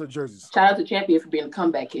shout out to the jerseys. Shout out to Champion for being a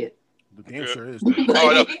comeback kid. The damn sure is. Oh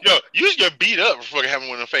no, yo, you just get beat up for having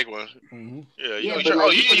one of the fake ones. Mm-hmm. Yeah, you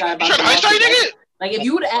trying to high strike nigga? Like if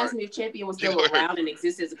you would have asked me if Champion was still around and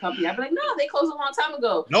existed as a company, I'd be like, no, they closed a long time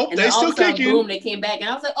ago. Nope, and they still kicking. Boom, they came back, and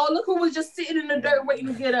I was like, oh, look who was just sitting in the dirt waiting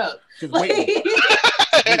to get up.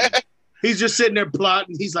 He's just sitting there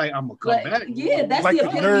plotting. He's like, I'm gonna come back. Yeah, that's like the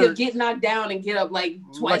epitome of get knocked down and get up like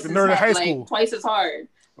twice as hard, twice as hard.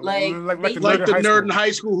 Like the nerd in high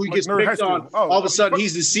school who gets picked on. All of a sudden,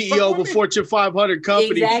 he's the CEO of a Fortune 500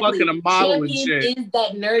 company, fucking a model and shit. Is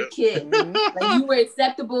that nerd kid? Like you were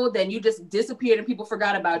acceptable, then you just disappeared and people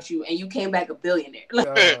forgot about you, and you came back a billionaire.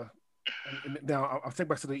 Now I'll take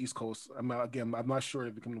back to the East Coast. I'm not sure if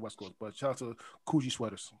it became the West Coast, but shout out to Coogee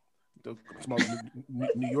sweaters.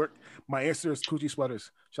 New York. My answer is Coogee sweaters.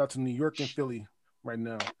 Shout out to New York and Philly right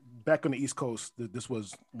now. Back on the East Coast, this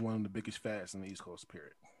was one of the biggest fads in the East Coast,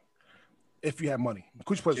 period. If you have money,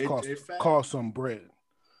 Coogee sweaters cost some bread.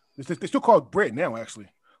 They still call it bread now, actually.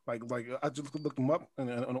 Like I just looked them up and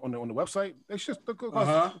on the website. They just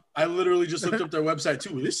I literally just looked up their website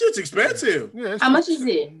too. This shit's expensive. Yeah, how much is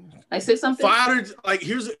it? Like say something. 500. Like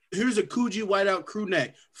here's a Coogee whiteout crew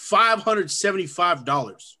neck.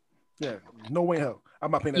 $575. Yeah, no way in hell. I'm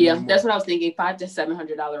not paying that. Yeah, that's what I was thinking. $500 to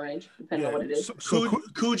 $700 range, depending on what it is.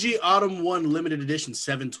 Coogee Autumn 1 limited edition,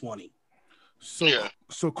 $720. So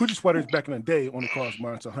Coogee sweaters back in the day only cost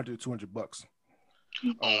mine to $100 to $200.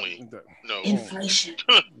 Only inflation.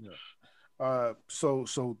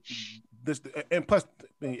 So this, and plus,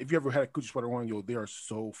 if you ever had a Coochie sweater on, they are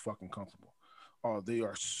so fucking comfortable. They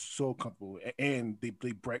are so comfortable, and they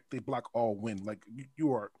block all wind. Like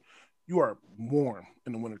you are warm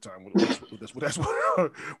in the wintertime with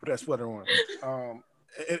that sweater on.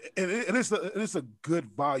 It is a good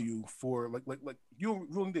value for like you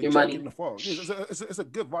really need to check in the fall. It's a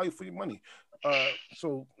good value for your money.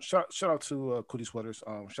 So shout out to Coochie sweaters.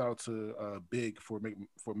 Shout out to Big for making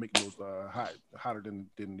those hotter than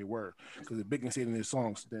they were, because if Big can say it in his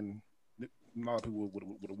songs, then a lot of people would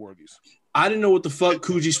have wore these. I didn't know what the fuck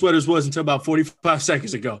Coochie sweaters was until about 45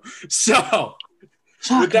 seconds ago. So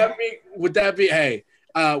with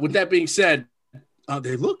that being said,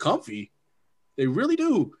 they look comfy. They really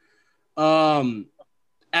do.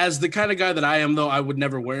 As the kind of guy that I am, though, I would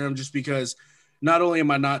never wear them, just because not only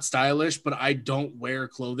am I not stylish, but I don't wear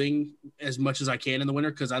clothing as much as I can in the winter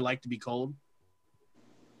because I like to be cold.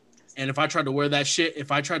 And if I tried to wear that shit in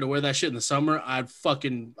the summer, I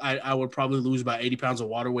would probably lose about 80 pounds of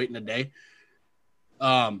water weight in a day.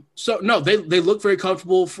 So no, they look very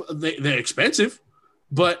comfortable. They're expensive,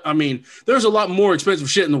 but I mean, there's a lot more expensive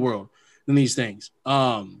shit in the world than these things.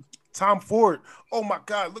 Tom Ford. Oh my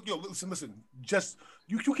God! Look, listen. Just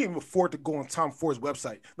you can't even afford to go on Tom Ford's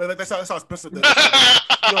website. Like that's how expensive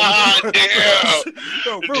that is.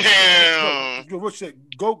 Damn. Real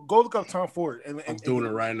shit. Go look up Tom Ford. I'm doing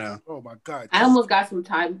it right now. Oh my God! I almost got some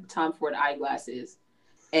Tom Ford eyeglasses,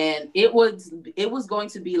 and it was going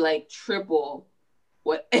to be like triple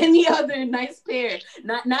what any other nice pair.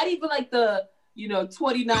 Not even like the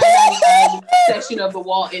 $29.99 section of the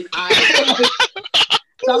wall in eye.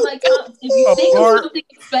 So I'm like, if you think of something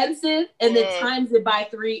expensive and then times it by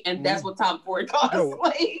 3, and that's what Tom Ford costs.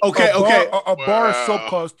 Okay. A bar of soap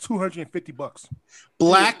costs $250.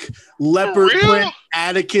 Black leopard print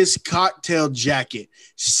Atticus cocktail jacket,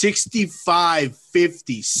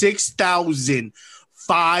 $65.50,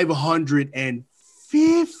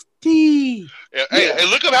 $6,550. Yeah. Hey,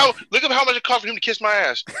 look up how much it cost for him to kiss my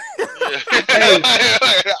ass.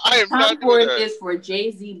 I am Tom Ford is for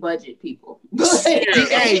Jay-Z budget people.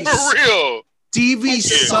 Hey, for real. DV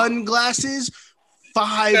sunglasses,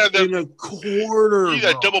 $5.25. You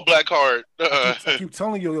got a double black card. I keep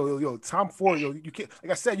telling you, yo, Tom Ford, you can't.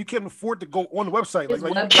 Like I said, you can't afford to go on the website. His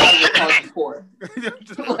website costs for. I'm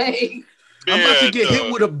about to get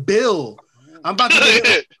hit with a bill. I'm about to get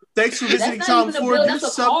hit. Thanks for visiting Tom Ford.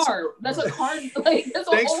 That's a car. That's a car.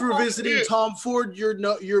 Thanks for visiting Tom Ford. Your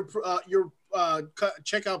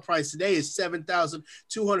checkout price today is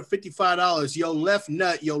 $7,255. Your left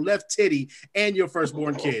nut, your left titty, and your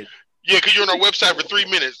firstborn kid. Yeah, because you're on our website for 3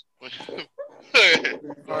 minutes.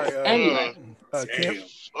 All right. Anyway,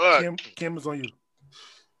 Kim is on you.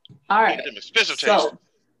 All right. So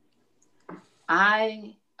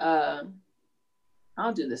I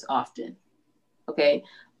don't do this often. Okay.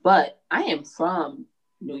 But I am from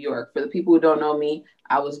New York. For the people who don't know me,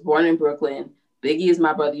 I was born in Brooklyn. Biggie is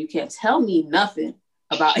my brother. You can't tell me nothing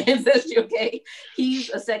about ancestry, okay? He's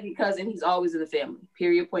a second cousin. He's always in the family.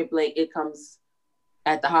 Period, point blank. It comes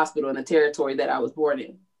at the hospital in the territory that I was born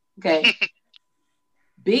in, okay?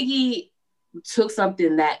 Biggie took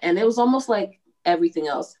something and it was almost like everything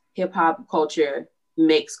else. Hip-hop culture,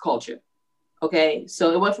 mixed culture, okay?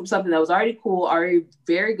 So it went from something that was already cool, already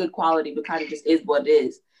very good quality, but kind of just is what it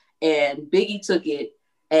is. And Biggie took it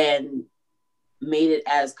and made it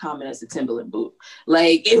as common as a Timberland boot.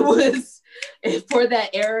 Like, it was, for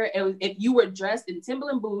that era, it was, if you were dressed in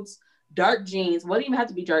Timberland boots, dark jeans, wouldn't even have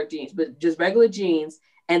to be dark jeans, but just regular jeans,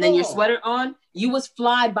 and then your sweater on, you was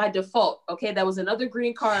fly by default. Okay, that was another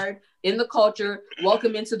green card in the culture.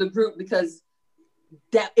 Welcome into the group, because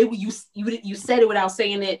you said it without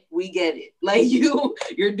saying it. We get it. Like,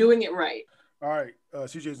 you're doing it right. All right,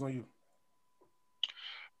 CJ's on you.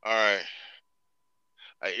 All right.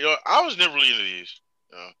 I was never really into these.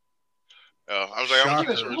 I was like, I'm gonna keep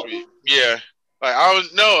this for sweet. Yeah. Like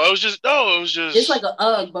it was just. It's like an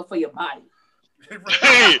UGG, but for your body.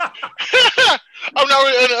 Hey, I'm not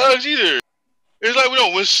really into Uggs either. It's like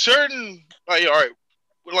when certain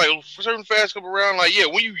certain fads come around, like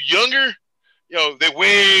when you younger, they're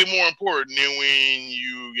way more important than when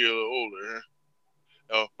you get a little older.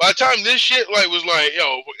 By the time this shit was everybody's like,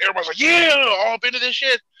 all up into this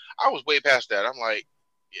shit. I was way past that. I'm like,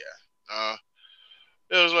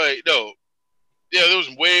 it was like, no, there was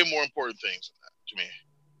way more important things than that to me.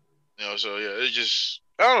 So it's just,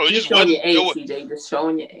 I don't know. It just showing your age, CJ. Just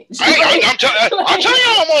showing your age. I'm telling you,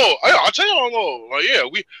 I'm old. I'll tell you I'm old. Like,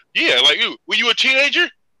 when you a teenager,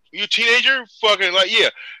 fucking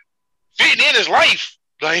fitting in is life.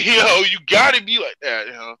 Like, you gotta be like that.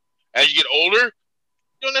 As you get older,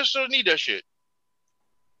 you don't necessarily need that shit.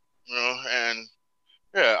 And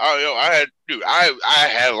yeah, I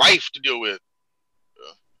had life to deal with.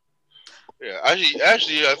 Yeah,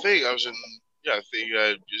 actually, I think I was in. Yeah, I think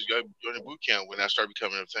I just got joining boot camp when that started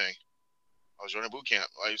becoming a thing. I was joining boot camp,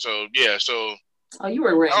 like so. Yeah, so. Oh, you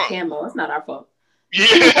were wearing camo. It's not our fault. Yeah,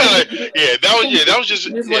 that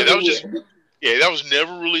was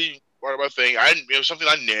never really part of my thing. It was something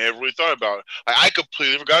I never really thought about. Like, I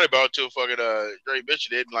completely forgot about it till fucking Dre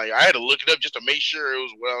mentioned it. And, like, I had to look it up just to make sure it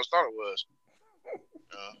was what I thought it was.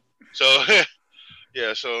 So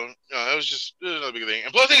yeah, so it was another big thing.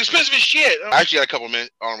 And plus, it's expensive as shit. I actually got a couple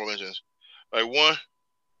honorable mentions. Like one,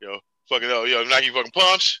 fucking Nike fucking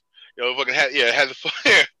pumps. Fucking had the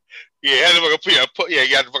fucking. Yeah, had the fucking you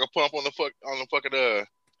got the fucking pump on the fucking the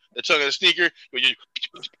tongue of the sneaker.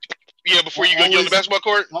 Before you go get on the basketball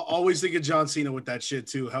court. I always think of John Cena with that shit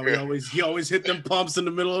too. How he always hit them pumps in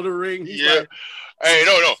the middle of the ring. He's like, hey,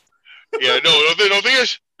 no. Yeah, no thing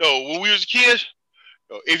is, when we was kids,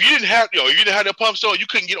 if you didn't have the pumps on, you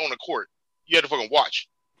couldn't get on the court. You had to fucking watch.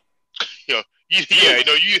 You had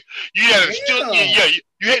to still you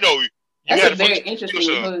had no. That's a very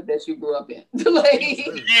interesting hood that you grew up in.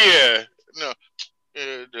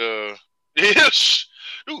 Yes.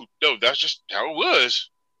 Dude, no, that's just how it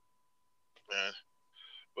was, man.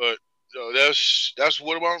 But that's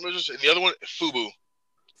what about religious. And the other one, FUBU.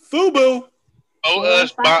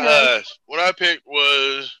 Us by us. What I picked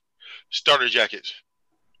was starter jackets.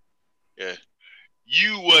 Yeah,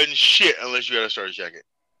 you wasn't shit unless you had a starter jacket.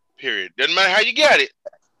 Period. Doesn't matter how you got it,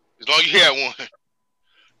 as long as you had one.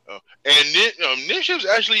 And then Nips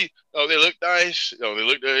actually, they look nice. They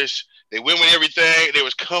look nice. They went with everything. They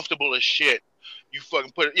was comfortable as shit. You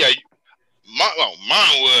fucking put it. Yeah,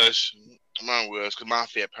 mine was because mine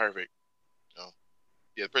fit perfect.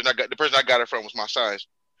 Yeah, the person I got it from was my size.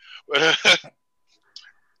 But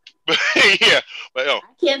I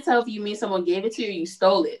can't tell if you mean someone gave it to you or you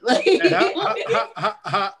stole it.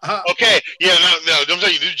 Okay, yeah, no. I'm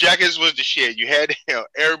telling you, these jackets was the shit. You had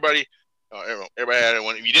everybody. Everybody had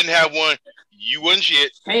one. If you didn't have one, you wasn't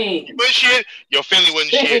shit. Shame. You wasn't shit. Your family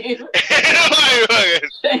wasn't shit. You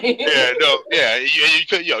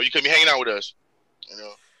couldn't be hanging out with us.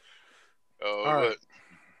 All right.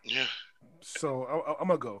 Yeah. So I'm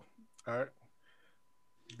gonna go. All right.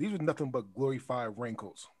 These were nothing but glorified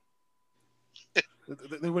raincoats.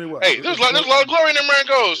 They really was. Hey, there's a lot of glory in them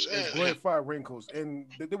raincoats. Glorified raincoats, and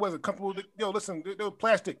they wasn't comfortable. Listen, they were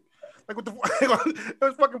plastic. Like what the? It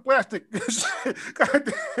was fucking plastic. God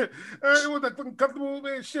damn. It was like fucking comfortable,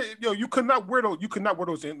 man. Shit, you could not wear those. You could not wear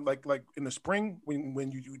those in like in the spring when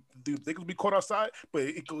they could be caught outside, but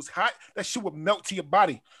it goes hot. That shit would melt to your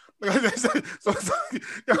body. So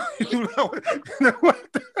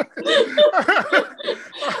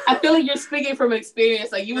I feel like you're speaking from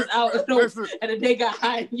experience. Like you was out and the day got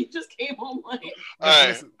hot, and you just came home like.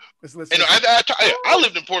 Listen. I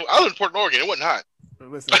lived in Portland, Oregon. It wasn't hot.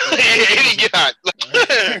 Listen, it didn't get hot.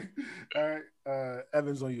 All right,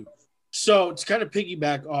 Evans, on you. So to kind of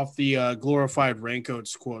piggyback off the glorified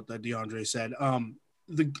raincoats quote that DeAndre said,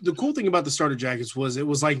 the cool thing about the starter jackets was it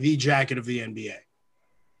was like the jacket of the NBA.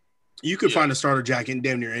 You could find a starter jacket in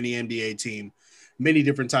damn near any NBA team, many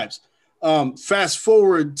different types. Fast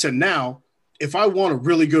forward to now, if I want a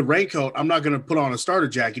really good raincoat, I'm not going to put on a starter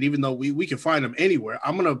jacket, even though we can find them anywhere.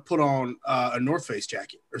 I'm going to put on a North Face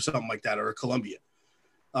jacket or something like that, or a Columbia.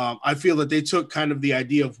 I feel that they took kind of the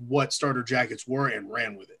idea of what starter jackets were and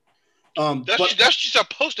ran with it. That's just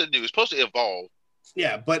supposed to do. It's supposed to evolve.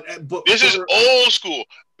 Yeah, but this is old school.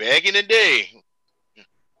 Back in the day.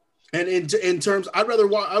 And in terms, I'd rather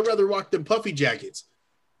rock them puffy jackets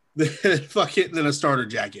than a starter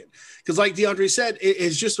jacket. Because like DeAndre said,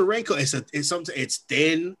 it's just a raincoat. It's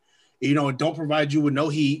thin. It don't provide you with no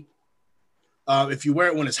heat. If you wear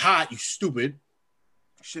it when it's hot, you stupid.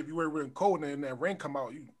 Shit, if you wear it when it's cold and that rain come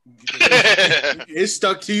out, it's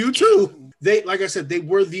stuck to you too. They, like I said, they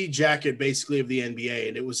were the jacket basically of the NBA,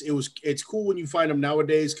 and it's cool when you find them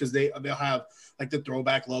nowadays because they'll have like the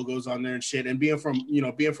throwback logos on there and shit. And being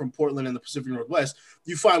from Portland and the Pacific Northwest,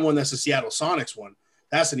 you find one that's a Seattle Sonics one.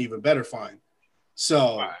 That's an even better find.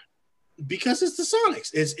 So because it's the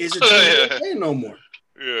Sonics, it's a team that ain't no more.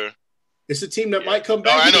 Yeah, it's a team that might come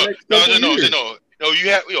back. No, you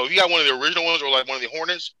got one of the original ones or like one of the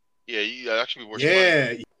Hornets. Yeah, you actually be worse.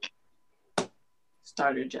 Yeah.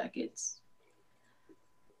 Starter jackets.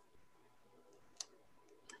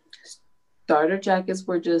 Starter jackets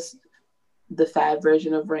were just the fad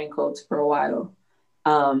version of raincoats for a while.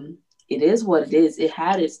 It is what it is. It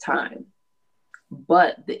had its time.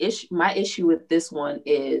 But my issue with this one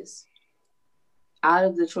is, out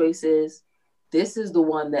of the choices, this is the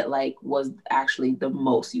one that like was actually the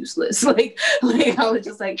most useless. like I was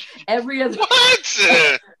just like every other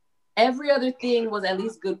thing was at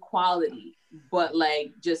least good quality, but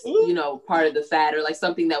like just part of the fad or like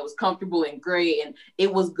something that was comfortable and great, and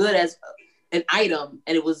it was good as an item,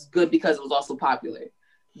 and it was good because it was also popular.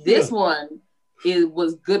 This one, it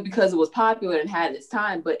was good because it was popular and had its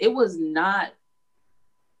time, but it was not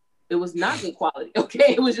good quality.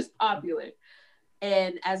 Okay, it was just popular.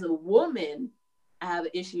 And as a woman, I have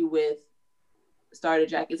an issue with starter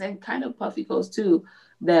jackets and kind of puffy coats too,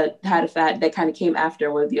 that had a fad that kind of came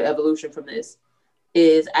after with the evolution from this.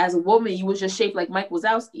 Is as a woman, you was just shaped like Mike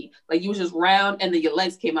Wazowski. Like you was just round and then your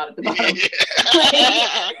legs came out at the bottom.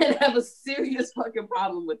 And I have a serious fucking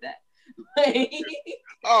problem with that.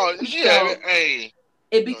 Oh, yeah. So, hey.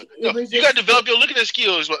 It was you got to develop your looking at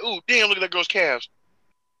skills. Like, ooh, damn, look at that girl's calves.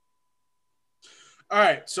 All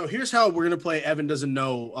right, so here's how we're going to play. Evan doesn't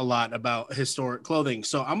know a lot about historic clothing.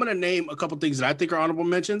 So I'm going to name a couple things that I think are honorable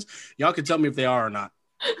mentions. Y'all can tell me if they are or not.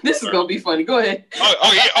 This is going to be funny. Go ahead.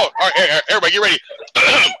 Oh, yeah. Oh, all right, everybody, get ready.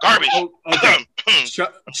 Garbage. Okay.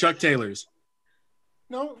 Chuck Taylor's.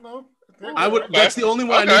 No. I would. Okay. That's the only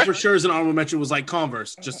one I knew for sure as an honorable mention was like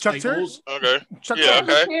Converse. Just Chuck like Taylor's. Okay. Chuck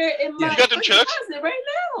okay. You got them Chucks right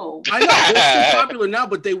now. I know they're still popular now,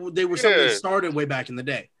 but they were something that started way back in the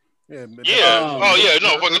day. Yeah.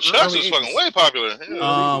 Fucking Chucks is fucking way popular.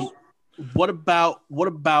 Yeah. What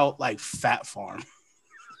about like Fat Farm?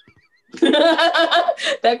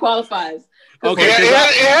 That qualifies. Okay,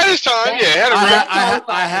 it had its time.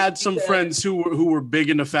 I had some friends who were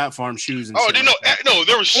big into Fat Farm shoes. And no,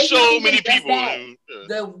 there were so many people.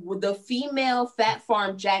 The female Fat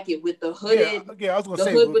Farm jacket with the hooded. Yeah, I was gonna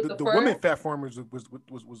say the women Fat Farmers was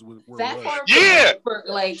Fat Farm for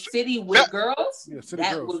like city with girls. Yeah, city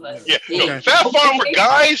girls. Fat Farm for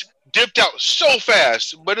guys dipped out so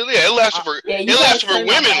fast, but it lasted for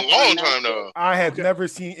women a long time though. I have never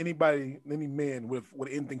seen any man with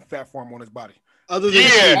anything Fat Farm on his body. Other than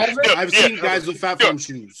I've seen guys with Fat Farm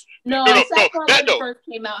shoes. No, Fat Farm when it first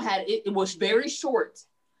came out it was very short.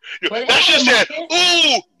 But that shit said,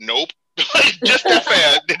 "Ooh, nope." Just that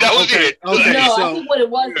fast. That was it. Okay, no, I think what it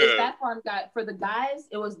was is Fat Farm got for the guys.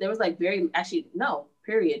 There was like period.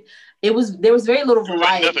 There was very little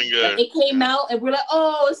variety. Nothing good. Like, it came out and we're like,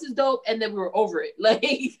 oh, this is dope, and then we were over it, like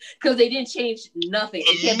because they didn't change nothing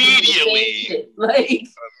immediately.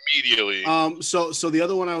 Immediately. So the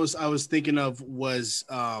other one I was thinking of was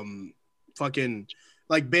fucking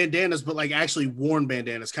like bandanas, but like actually worn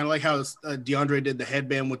bandanas, kind of like how DeAndre did the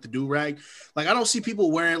headband with the do-rag. Like I don't see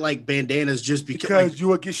people wearing like bandanas just because you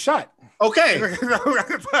will get shot. Okay.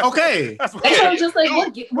 Okay. That's what I'm just like,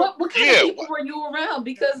 what kind of people were you around?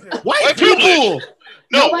 Because white people.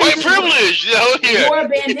 No, white privilege. He can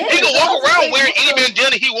walk around wearing any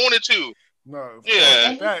bandana he wanted to. No.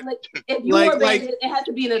 Yeah. If you wore a bandana, it had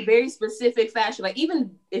to be in a very specific fashion. Like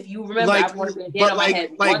even if you remember, I wore a bandana on my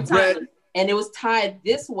head one time. And it was tied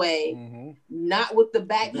this way, not with the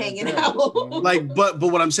back hanging out. But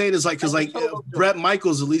what I'm saying is like, because like Bret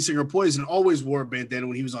Michaels, the lead singer of Poison, always wore a bandana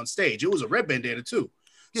when he was on stage. It was a red bandana too.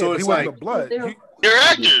 So it's like blood. They're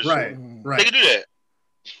actors, right? They can do that.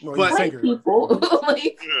 No, but people,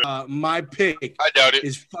 my pick, I doubt it,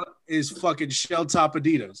 is fucking Shell Top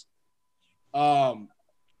Adidas.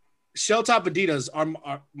 Shell Top Adidas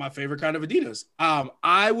are my favorite kind of Adidas.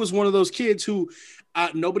 I was one of those kids who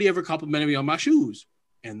nobody ever complimented me on my shoes.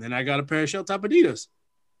 And then I got a pair of Shell Top Adidas.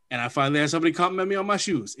 And I finally had somebody compliment me on my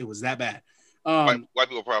shoes. It was that bad. White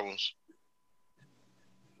people problems.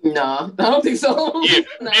 No, I don't think so.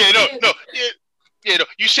 No.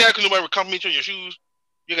 You sad because nobody ever complimented you on your shoes?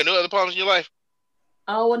 You got no other problems in your life?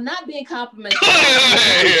 Oh, well, not being complimented.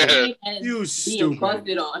 And you stupid.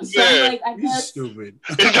 Busted on. So I'm like, I guess. You stupid.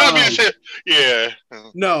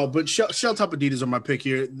 No, but Shell Top Adidas are my pick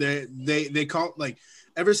here. They call like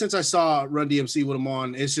ever since I saw Run DMC with them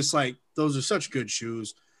on, it's just like those are such good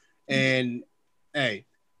shoes. And hey,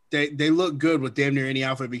 they look good with damn near any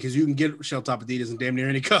outfit because you can get Shell Top Adidas in damn near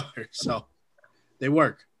any color. So they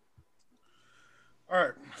work. All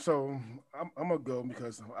right, so I'm gonna go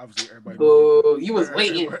because obviously everybody. Oh, you was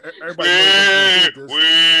waiting. Everybody knows this.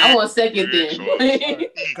 I want second then.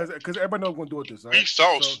 Because everybody knows we're gonna do it this. Right?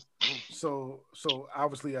 Sauce. So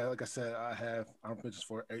obviously, like I said, I have mentions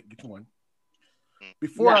for each one.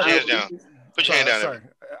 Before put your hand down. Sorry,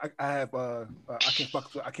 I have I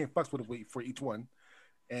can't fuck with it for each one.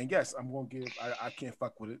 And yes, I'm gonna give I can't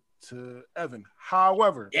fuck with it to Evan.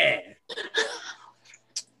 However,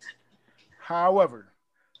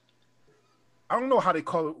 I don't know how they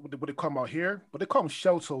call it, what they call them out here, but they call them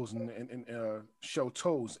shell toes and shell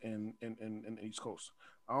toes in East Coast.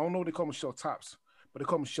 I don't know what they call them shell tops, but they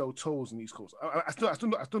call them shell toes in the East Coast. I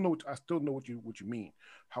still know what you mean.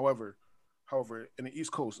 However, in the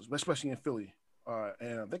East Coast, especially in Philly,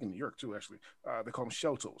 and I think in New York too, actually, they call them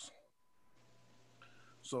shell toes.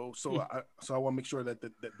 So I want to make sure that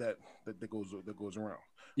goes around.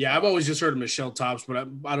 Yeah, I've always just heard them as shell tops, but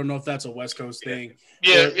I don't know if that's a West Coast thing.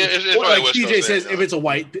 Yeah, it's like West TJ Coast says, thing, if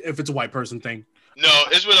it's a white person thing. No,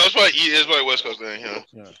 it's probably a West Coast thing.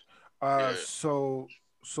 Yeah.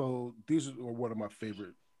 So these are one of my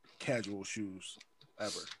favorite casual shoes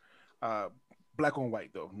ever. Black on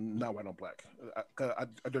white though, not white on black.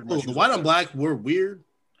 The white on black were weird.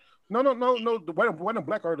 No. The white and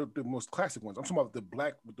black are the most classic ones. I'm talking about the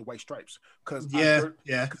black with the white stripes. Because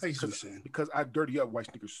I dirty up white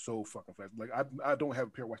sneakers so fucking fast. Like I don't have a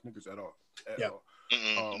pair of white sneakers at all.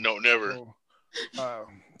 No, never.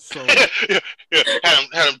 So had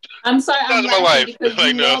him. I'm sorry, I'm laughing because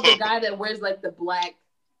like, the guy that wears like the black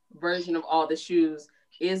version of all the shoes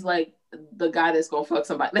is like the guy that's gonna fuck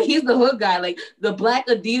somebody. Like he's the hood guy, like the black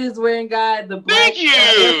Adidas wearing guy, the black. Thank you.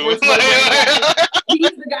 Guy.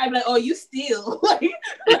 He's the guy like, oh, you steal.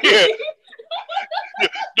 Yeah.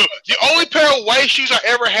 The only pair of white shoes I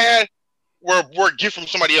ever had were a gift from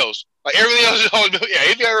somebody else. Like everything else has always been,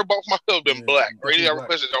 anything I ever bought for myself has been black. Or anything I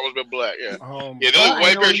requested has always been black. Yeah. The only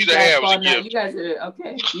white pair of shoes I had was a gift. You guys are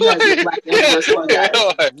okay. You guys are black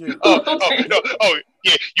and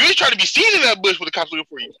yeah. You ain't trying to be seen in that bush with the cops looking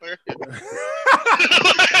for you.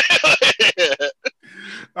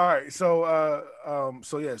 All right,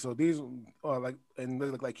 so these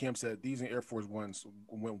like Cam said, these Air Force Ones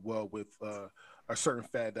went well with a certain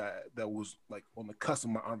fad that was like on the cusp of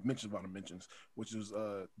my honorable mentions, which is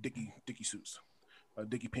Dickie suits,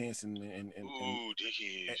 Dickie pants and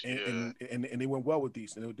Dickies, and they went well with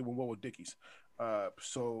these, and they went well with Dickies.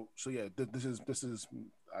 So yeah, this is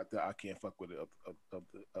I can't fuck with it of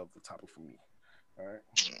the topic for me.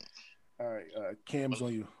 All right, Cam's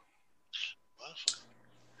on you.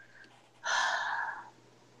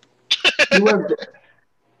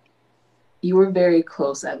 You were very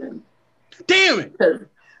close, Evan. Damn it! Because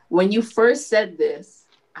when you first said this,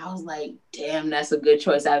 I was like, damn, that's a good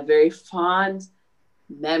choice. I have very fond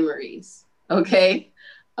memories, okay,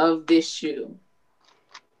 of this shoe.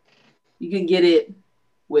 You can get it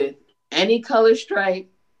with any color stripe.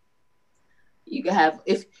 You can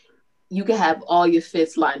have all your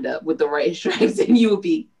fits lined up with the right stripes and you will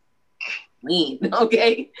be clean,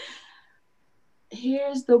 okay?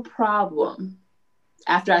 Here's the problem.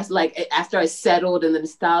 After I settled in the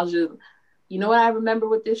nostalgia, you know what I remember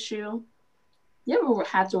with this shoe? You ever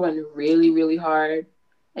have to run really, really hard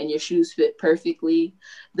and your shoes fit perfectly?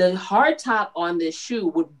 The hard top on this shoe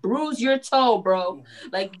would bruise your toe, bro.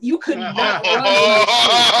 Like you could not run in this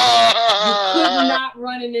shoe. You could not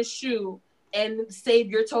run in this shoe and save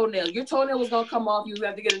your toenail. Your toenail was gonna come off. You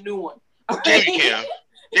have to get a new one. All right? Damn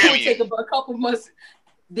It would take a couple months.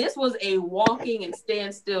 This was a walking and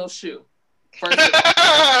stand still shoe. First of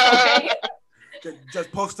all, okay?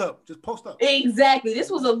 Just post up. Exactly. This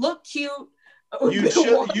was a look cute. You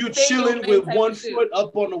chilling with one foot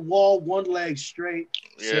up on the wall, one leg straight.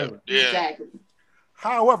 Yeah. Exactly.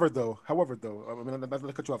 However, though, I mean, I'm not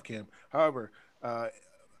gonna cut you off, Cam. However,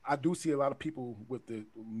 I do see a lot of people with the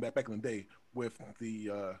back in the day with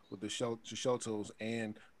the shell toes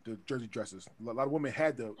and the jersey dresses. A lot of women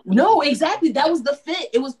had the. No, exactly. That was the fit.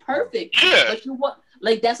 It was perfect. Yeah.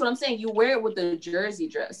 Like that's what I'm saying. You wear it with the jersey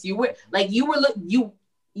dress. You were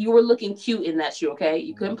looking cute in that shoe. Okay,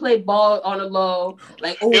 you couldn't play ball on a low.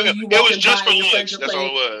 Like it was just for looks. That's all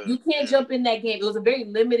it was. You can't jump in that game. It was a very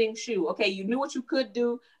limiting shoe. Okay, you knew what you could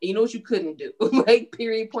do and you knew what you couldn't do. Like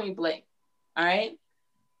period, point blank. All right.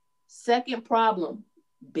 Second problem,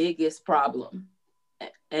 biggest problem.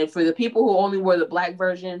 And for the people who only wore the black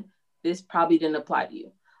version, this probably didn't apply to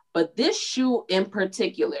you. But this shoe in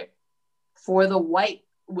particular, for the white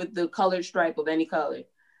with the colored stripe of any color,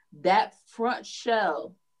 that front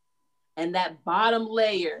shell and that bottom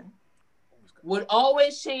layer would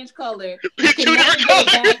always change color. Your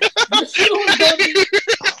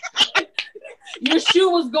shoe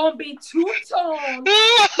was going to be two-toned,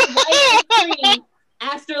 white and cream.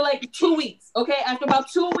 After like 2 weeks, okay? After about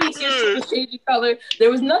 2 weeks, your shoe was changing color. There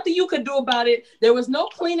was nothing you could do about it. There was no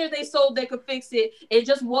cleaner they sold that could fix it. It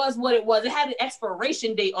just was what it was. It had an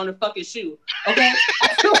expiration date on the fucking shoe, okay?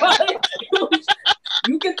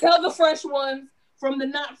 You could tell the fresh ones from the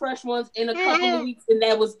not fresh ones in a couple of weeks, and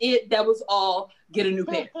that was it. That was all. Get a new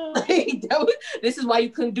pair. This is why you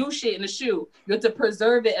couldn't do shit in a shoe. You have to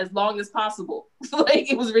preserve it as long as possible.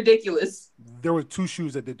 Like, it was ridiculous. There were 2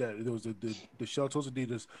 shoes that did that. There was the Shell Toes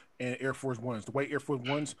Adidas and Air Force Ones. The white Air Force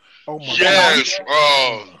Ones. Oh my god.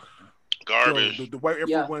 Oh, garbage. So the white Air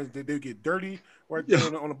Force Ones, they get dirty right there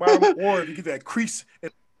on the bottom, or you get that crease.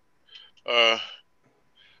 The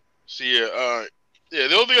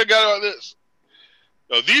only thing I got about this,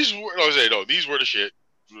 these were the shit.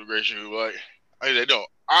 Great shoe. Like I said,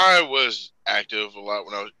 I was active a lot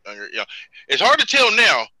when I was younger. It's hard to tell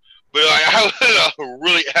now, but I was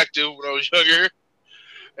really active when I was younger.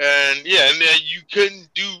 And and then you couldn't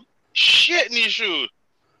do shit in these shoes.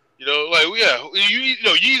 You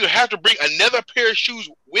either have to bring another pair of shoes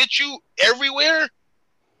with you everywhere,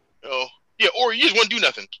 or you just want to do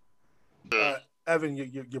nothing. Evan,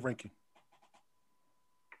 your ranking.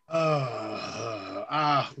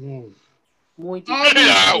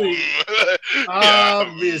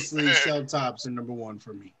 Obviously, Shell Tops are number 1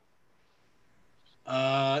 for me.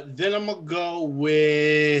 Then I'm gonna go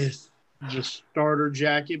with the starter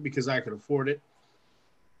jacket because I could afford it.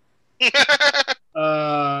 Then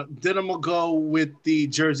I'm gonna go with the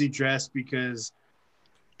jersey dress because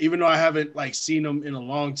even though I haven't seen them in a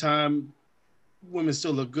long time, women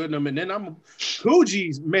still look good in them. And then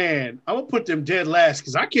Coogis, man, I'm gonna put them dead last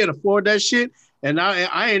because I can't afford that shit, and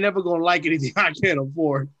I ain't never gonna like anything I can't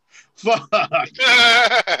afford. Fuck.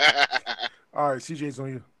 All right, CJ's on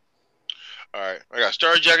you. All right, I got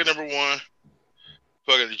starter jacket number 1.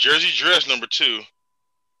 Fucking the jersey dress number 2.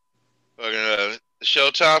 Fucking the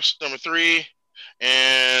Shell Tops number 3,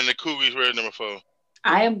 and the Coogis were number 4.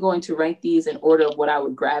 I am going to rank these in order of what I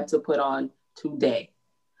would grab to put on today.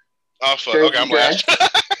 Oh fuck! Jersey okay, I'm last.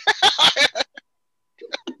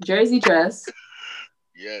 Jersey dress.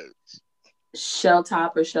 Yes. Shell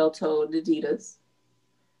top or shell toed Adidas.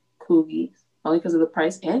 Coogis, only because of the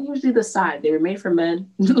price and usually the side. They were made for men,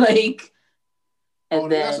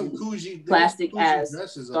 and then plastic as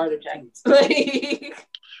starter jackets.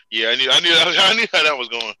 Yeah, I knew how that was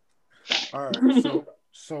going. All right,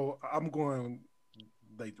 so I'm going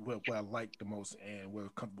what I like the most and what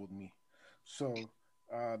was comfortable with me. So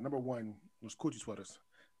number 1 was Coochie sweaters.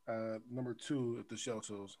 Number 2 the Shell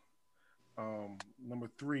Toes. Number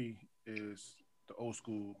 3 is the old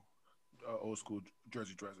school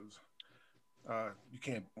jersey dresses. You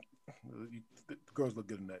can't. The girls look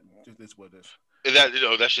good in that. That's what it is.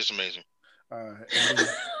 That's just amazing. And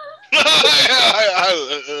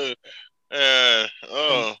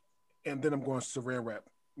then I'm going saran wrap.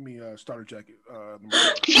 Starter jacket.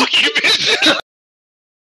 Fuck you, bitch.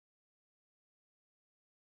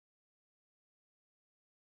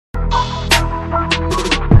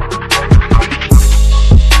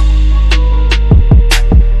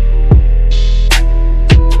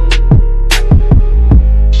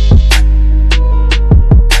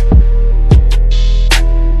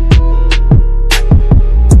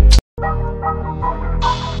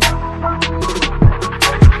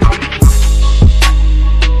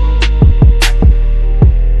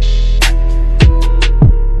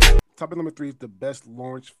 Topic number 3 is the best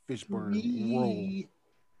Lawrence Fishburne role.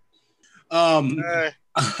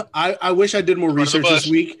 I wish I did more research this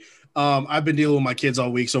week. I've been dealing with my kids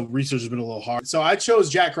all week, so research has been a little hard. So I chose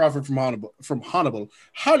Jack Crawford from Hannibal. Where the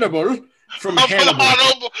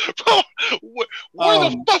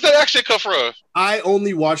fuck that accent come from? I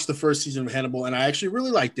only watched the first season of Hannibal, and I actually really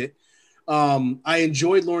liked it. I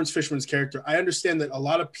enjoyed Lawrence Fishburne's character. I understand that a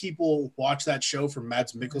lot of people watch that show for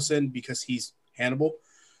Mads Mikkelsen because he's Hannibal.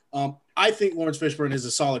 I think Lawrence Fishburne is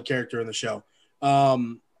a solid character in the show.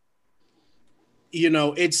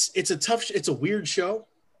 It's a weird show,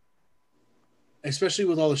 especially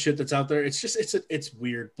with all the shit that's out there. It's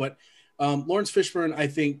weird, but Lawrence Fishburne, I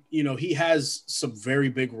think, he has some very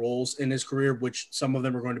big roles in his career, which some of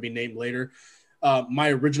them are going to be named later. My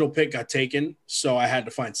original pick got taken, so I had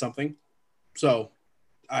to find something. So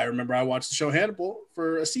I remember I watched the show Hannibal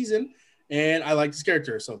for a season, and I liked his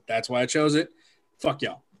character, so that's why I chose it. Fuck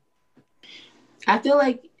y'all. I feel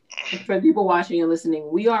like for people watching and listening,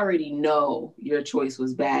 we already know your choice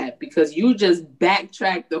was bad because you just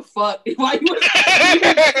backtracked the fuck while you were I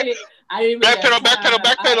didn't even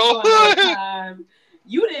backpedal.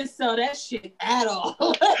 You didn't sell that shit at all.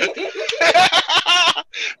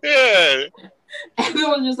 Yeah.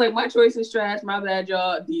 Everyone was just like, my choice is trash, my bad,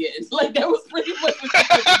 y'all. The end. Like, that was pretty much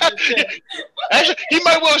what you said. Actually, he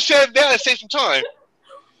might well shut down and save some time.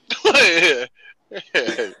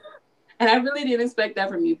 And I really didn't expect that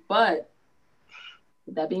from you. But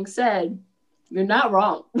with that being said, you're not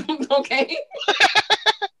wrong. Okay?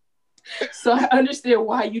 So I understand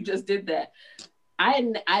why you just did that.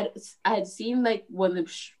 I had seen like when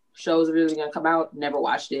the shows are really gonna come out. Never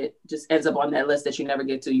watched it. Just ends up on that list that you never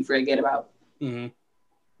get to. You forget about. Mm-hmm.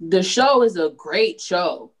 The show is a great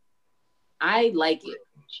show. I like it.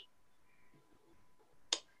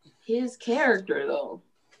 His character though,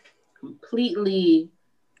 completely.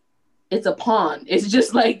 It's a pawn. It's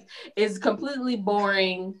just like it's completely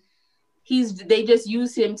boring. They just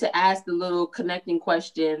use him to ask the little connecting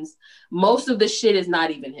questions. Most of the shit is not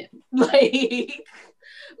even him. Like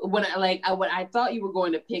when I thought you were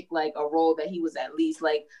going to pick like a role that he was at least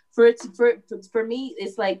like for me,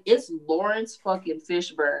 it's like it's Lawrence fucking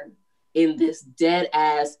Fishburne in this dead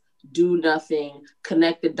ass do nothing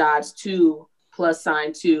connect the dots 2 plus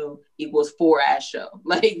sign 2 equals 4 ass show.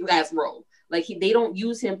 Like that's role. Like they don't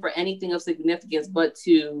use him for anything of significance but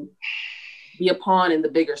to be a pawn in the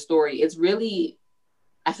bigger story. It's really,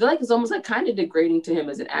 I feel like it's almost like kind of degrading to him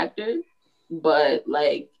as an actor, but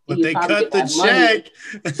like. But they cut the check.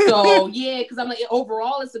 So yeah, because I'm like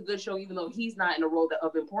overall it's a good show, even though he's not in a role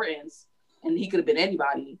of importance, and he could have been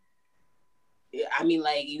anybody. I mean,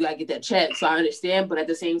 like you gotta get that check, so I understand. But at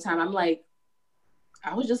the same time, I'm like,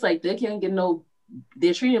 I was just like, they can't get no.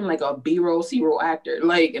 They're treating him like a B-roll, C-roll actor,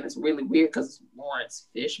 like, and it's really weird because it's Lawrence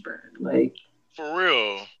Fishburne, like for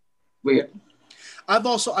real. Weird. I've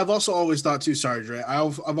also always thought too. Sorry, Dre.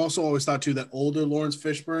 I've also always thought too that older Lawrence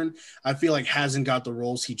Fishburne, I feel like hasn't got the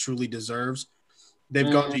roles he truly deserves.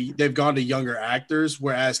 They've gone to younger actors,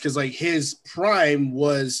 whereas because like his prime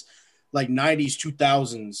was like 90s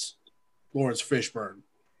 2000s Lawrence Fishburne,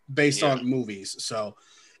 based on movies. So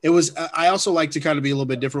it was. I also like to kind of be a little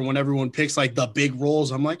bit different when everyone picks like the big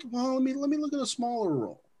roles. I'm like, well, let me look at a smaller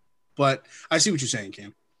role. But I see what you're saying,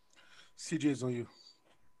 Cam. CJ's on you.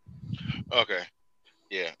 Okay.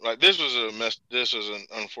 Yeah. Like this was a mess. This was an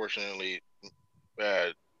unfortunately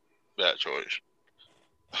bad choice.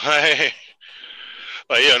 I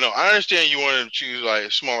understand you wanted to choose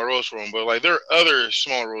like smaller roles for him, but like there are other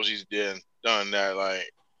smaller roles he's done that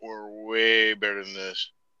like were way better than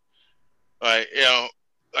this. Like,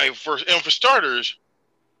 for starters,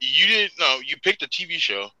 you picked a TV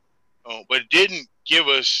show, but didn't give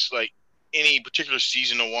us like any particular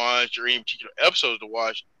season to watch or any particular episodes to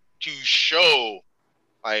watch to show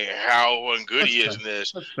like how good he is in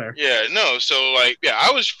this. That's fair. Yeah, no. So like, yeah,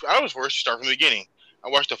 I was forced to start from the beginning. I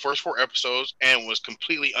watched the first 4 episodes and was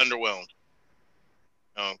completely underwhelmed.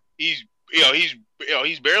 He's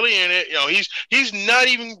barely in it. He's not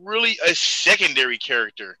even really a secondary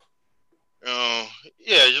character.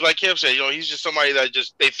 Just like Kev said, he's just somebody that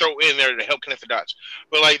they throw in there to help connect the dots.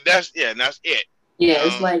 But like that's it. Yeah,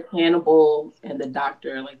 it's like Hannibal and the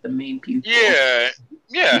Doctor, like the main people. Yeah.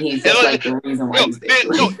 And he's just like the reason why he's there.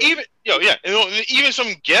 Even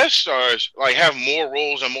some guest stars like have more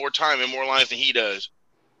roles and more time and more lines than he does.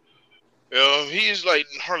 He's like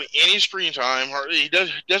hardly any screen time. He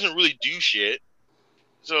doesn't really do shit.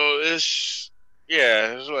 So it's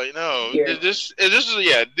like no. Yeah. This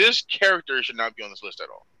character should not be on this list at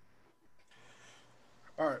all.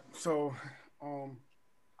 All right, so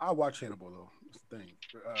I watch Hannibal though. Thing.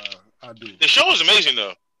 I do. The show is amazing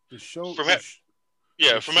though. The show from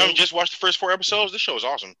having just watched the first 4 episodes, this show is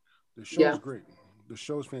awesome. The show is great. The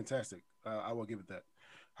show is fantastic. I will give it that.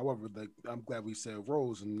 However, I'm glad we said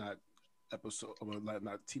roles and not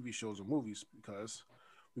not TV shows or movies because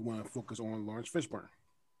we want to focus on Lawrence Fishburne.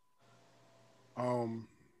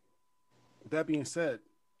 With that being said,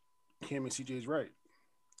 Cam and CJ is right.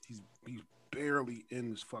 He's barely in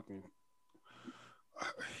this fucking.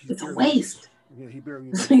 It's a waste. Yeah, he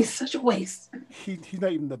barely. He's such a waste. He's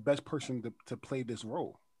not even the best person to play this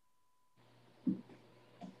role.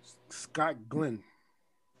 Scott Glenn,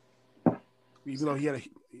 even though he had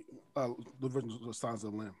the version of Silence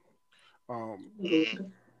of the Lamb, he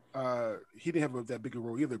didn't have that big a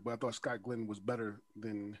role either. But I thought Scott Glenn was better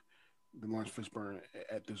than Lawrence Fishburne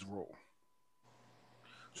at this role.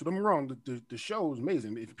 So don't get me wrong, the show is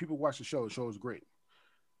amazing. If people watch the show is great.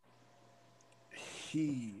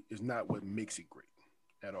 He is not what makes it great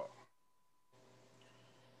at all.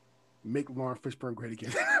 Make Lawrence Fishburne great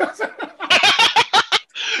again.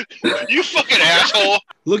 You fucking asshole.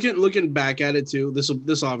 Looking back at it too, this will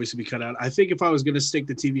obviously be cut out. I think if I was gonna stick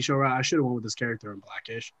the TV show route, I should have went with this character in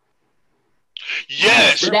Blackish.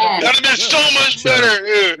 Yes, that'd have been so much better.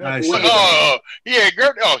 He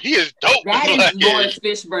is dope. That is Lawrence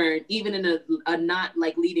Fishburne, even in a not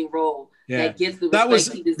like leading role. Yeah, that gets the that was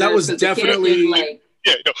definitely like.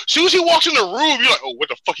 Yeah, no. As soon as he walks in the room, you're like, "Oh, what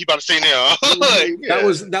the fuck he about to say now?"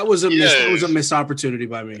 That was a missed opportunity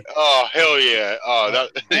by me. Oh hell yeah! Oh,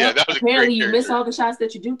 that was apparently a great you miss all the shots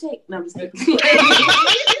that you do take. No, I'm just kidding.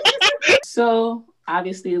 So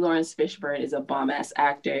obviously Lawrence Fishburne is a bomb ass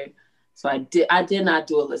actor. So I did not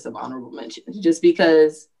do a list of honorable mentions just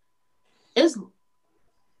because it's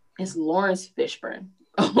Lawrence Fishburne.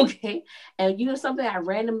 Okay. And you know something I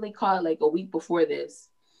randomly caught like a week before this.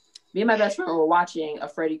 Me and my best friend were watching a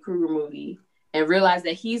Freddy Krueger movie and realized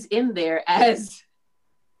that he's in there as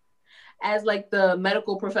like the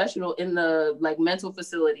medical professional in the like mental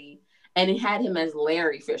facility, and it had him as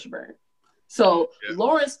Larry Fishburne. So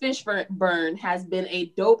Lawrence Fishburne has been a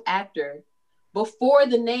dope actor before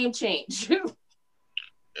the name change.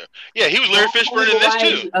 Yeah, he was Larry Fishburne in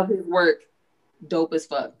this too. Of his work, dope as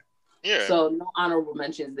fuck. Yeah. So no honorable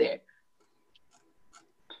mentions there.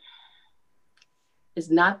 It's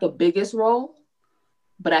not the biggest role,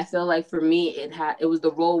 but I feel like for me, it was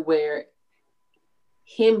the role where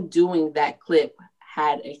him doing that clip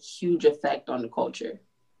had a huge effect on the culture.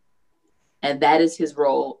 And that is his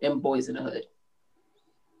role in Boys in the Hood.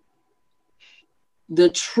 The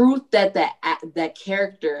truth that that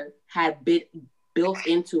character had been built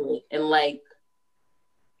into it, and like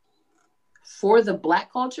for the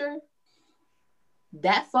Black culture,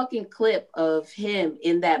 that fucking clip of him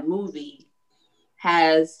in that movie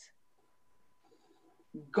has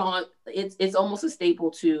gone. It's almost a staple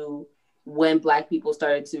to when Black people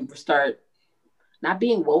started not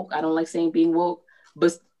being woke. I don't like saying being woke,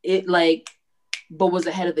 but was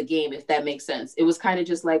ahead of the game, if that makes sense. It was kind of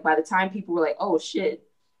just like by the time people were like, oh shit,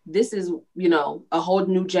 this is, a whole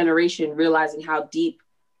new generation realizing how deep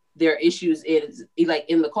their issues is like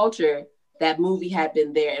in the culture, that movie had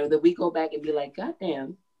been there. And then we go back and be like, God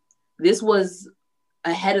damn, this was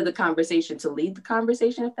ahead of the conversation to lead the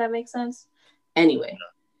conversation, if that makes sense. Anyway,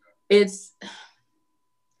 it's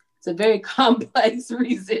a very complex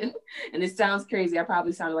reason. And it sounds crazy. I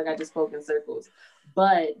probably sounded like I just spoke in circles,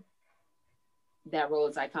 but that role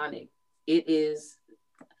is iconic. It is,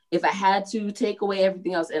 if I had to take away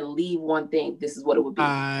everything else and leave one thing, this is what it would be.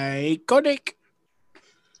 Iconic.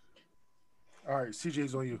 All right,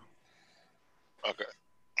 CJ's on you. Okay.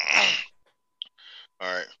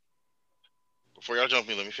 All right. Before y'all jump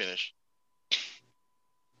in, let me finish.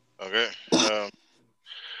 Okay.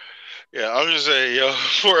 Yeah, I was just saying,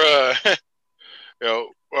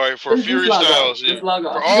 for Fury Styles, for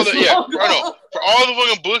all the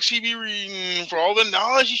fucking books he be reading, for all the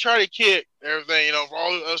knowledge he try to kick, everything, for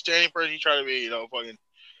all the outstanding person he try to be,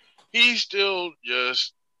 he's still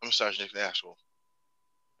just a misogynistic asshole.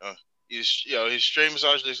 He's straight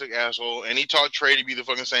misogynistic asshole, and he taught Trey to be the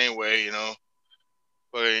fucking same way,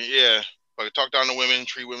 But yeah, talk down to women,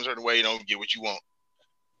 treat women a certain way, get what you want,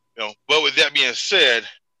 But with that being said,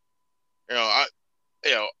 I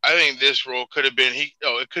think this role could have been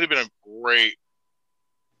it could have been a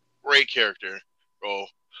great character role,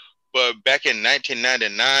 but back in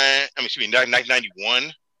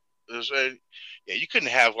 1991, you couldn't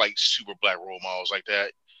have like super Black role models like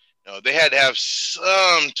that. They had to have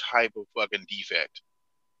some type of fucking defect.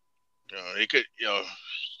 They could, you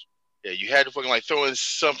had to fucking like throw in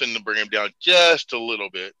something to bring him down just a little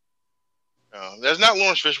bit. That's not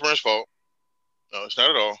Lawrence Fishburne's fault. No, it's not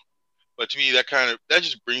at all. But to me, that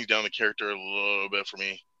just brings down the character a little bit for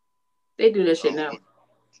me. They do that shit now.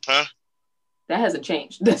 Huh? That hasn't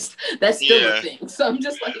changed. That's still a thing. So I'm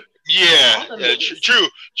just like, true.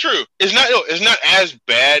 It's not as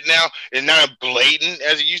bad now. It's not as blatant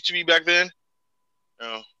as it used to be back then.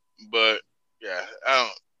 But yeah,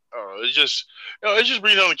 I don't. It just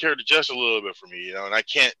brings down the character just a little bit for me. And I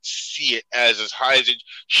can't see it as high as it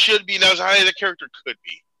should be, and as high as the character could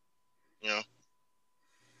be.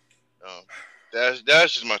 That's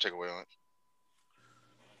just my takeaway on it.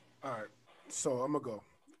 All right, so I'm gonna go,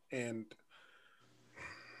 and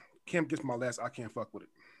Kim gets my last. I can't fuck with it.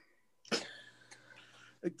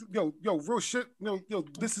 Yo, real shit.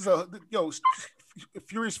 This is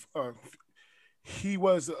Furious. He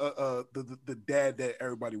was the dad that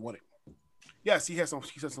everybody wanted. Yes, he has some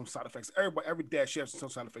side effects. Every dad shares some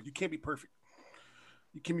side effects. You can't be perfect.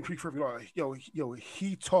 You can't be perfect at all.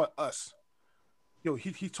 He taught us.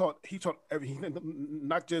 He taught everything.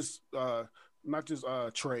 Not just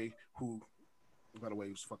Trey, who, by the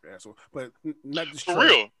way, was a fucking asshole. But not just for Trey.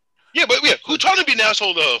 Real. Yeah, but who taught him to be an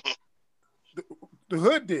asshole though? The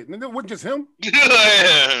Hood did, and it wasn't just him.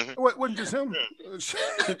 It wasn't just him. It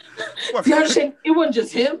wasn't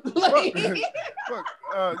just him.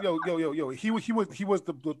 He was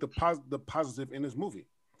the positive in this movie.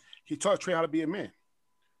 He taught Trey how to be a man.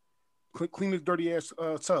 Clean his dirty ass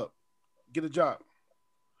tub. Get a job.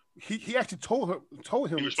 He actually told him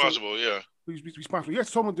he's responsible. He's responsible. He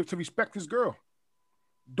actually told him to respect his girl.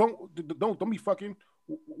 Don't be fucking.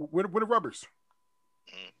 Where the rubbers?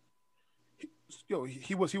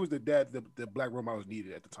 he was the dad the black role models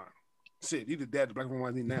needed at the time. Sid, he's the dad the black role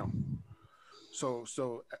models need now. So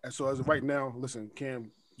as of right now, listen,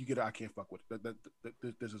 Cam, you get it. I can't fuck with it.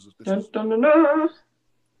 This is.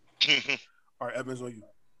 All right, Evans, on you.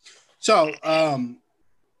 So,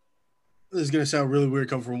 this is gonna sound really weird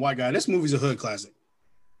coming from a white guy. This movie's a hood classic.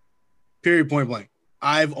 Period. Point blank.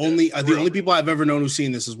 The only people I've ever known who've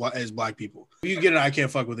seen this is black people. If you get it, I can't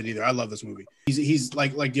fuck with it either. I love this movie. He's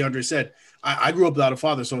like DeAndre said. I grew up without a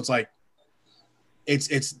father, so it's like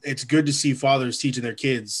it's good to see fathers teaching their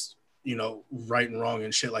kids, right and wrong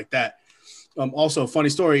and shit like that. Also, funny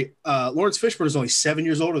story. Lawrence Fishburne is only 7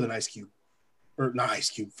 years older than Ice Cube, or not Ice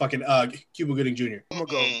Cube. Fucking Cuba Gooding Jr. I'm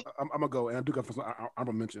gonna go, and I do got some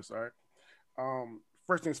honorable mentions. All right.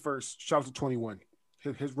 First things first. Shout out to 21.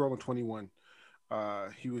 His role in 21.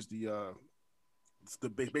 He was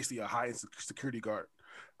basically a high-end security guard.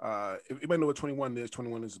 If you might know what 21 is,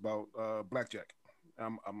 21 is about blackjack.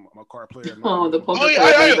 I'm a card player. The poker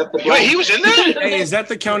yeah, he was in that. Hey, is that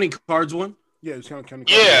the county cards one? Yeah, it was county.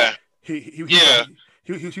 Yeah. He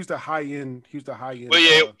was the high end. He was the high end.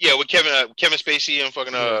 Well, yeah, with Kevin Spacey and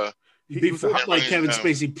fucking before like Kevin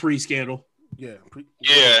Spacey pre-scandal. Yeah,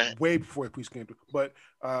 way before pre-scandal. But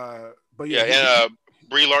yeah, and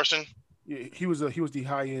Brie Larson. Yeah, he was the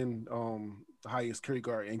high end security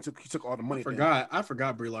guard, and he took all the money. I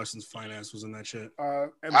forgot Brie Larson's finance was in that shit. I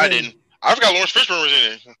didn't. I forgot Lawrence Fishburne was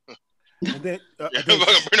in it. And then,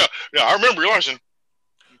 no, I remember Brie Larson.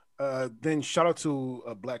 Then shout out to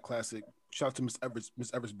a black classic. Shout out to Miss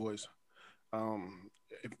Everett's Boys.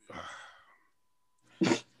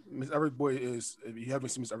 Miss Everett's Boys is, if you haven't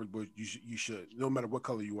seen Miss Everett's Boys, you should. No matter what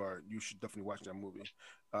color you are, you should definitely watch that movie.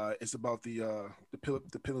 It's about the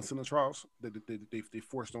penicillin trials that they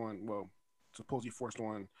forced on. Well, supposedly forced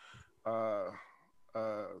on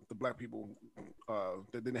the black people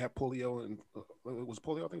that didn't have polio, and it was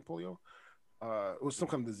polio. I think polio. It was some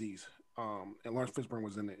kind of disease. And Lawrence Fishburne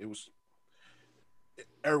was in it.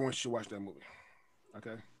 Everyone should watch that movie.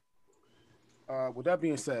 Okay. With that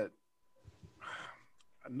being said,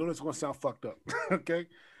 I know this is gonna sound fucked up. Okay.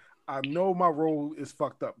 I know my role is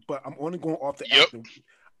fucked up, but I'm only going off the acting.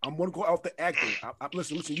 I'm gonna go off the acting.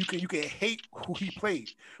 Listen. You can hate who he played,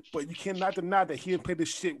 but you cannot deny that he didn't play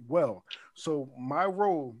this shit well. So my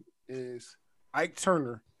role is Ike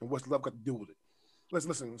Turner, and what's love got to do with it?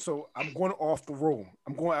 Listen. So I'm going off the role.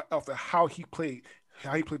 I'm going off the how he played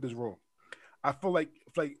this role. I feel like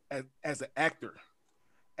as an actor,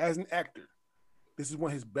 this is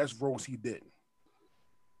one of his best roles he did.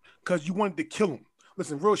 Cause you wanted to kill him.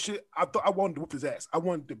 Listen, real shit. I thought I wanted to whip his ass. I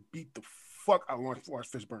wanted to beat the fuck out of Lawrence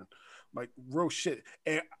Fishburne, like real shit.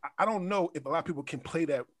 And I don't know if a lot of people can play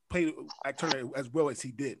Ike Turner as well as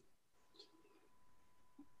he did.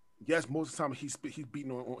 Yes, most of the time he's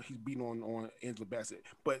beating on Angela Bassett,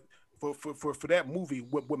 but for that movie,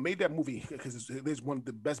 what made that movie, because it is one of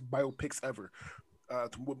the best biopics ever.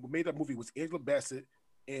 What made that movie was Angela Bassett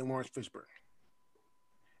and Lawrence Fishburne,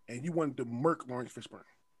 and you wanted to murk Lawrence Fishburne.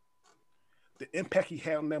 The impact he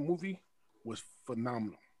had on that movie was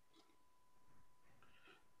phenomenal.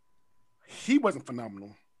 He wasn't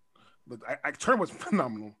phenomenal, but Ike Turner was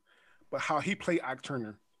phenomenal. But how he played Ike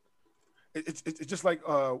Turner, it's just like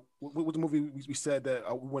what was the movie we said that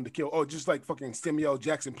we wanted to kill? Oh, just like fucking Samuel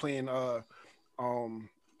Jackson playing the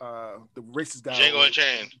racist guy. Django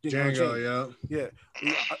Unchained. Django, yeah.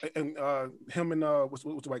 And him and what's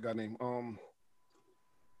the white guy name?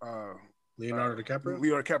 Leonardo DiCaprio.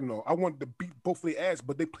 Leonardo DiCaprio. I wanted to beat both of their ass,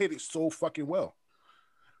 but they played it so fucking well.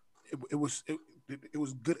 It was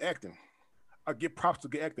good acting. I give props to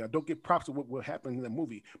good acting. I don't give props to what happened in the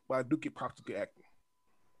movie, but I do give props to good acting.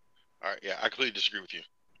 All right, yeah, I completely disagree with you.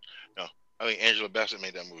 No, I think Angela Bassett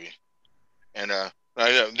made that movie, and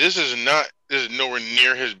this is nowhere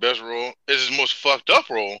near his best role. It's his most fucked up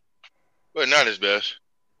role, but not his best.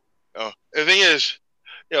 The thing is,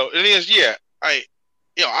 yeah,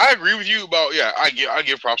 I agree with you about I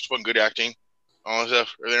give props to fucking good acting, all that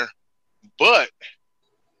stuff right there, but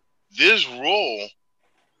this role,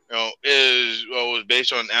 was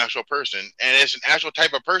based on an actual person, and it's an actual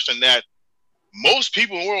type of person that most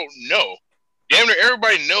people in the world know. Damn near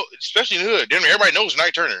everybody know, especially in the hood. Damn near everybody knows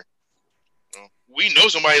Ike Turner. We know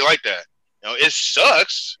somebody like that. It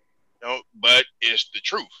sucks, but it's the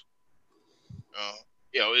truth.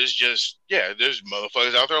 It's just there's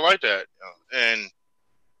motherfuckers out there like that, and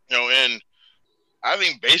I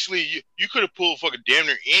think basically you could have pulled fucking damn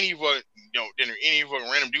near any fucking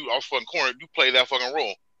random dude off fucking corner. You play that fucking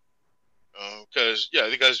role, because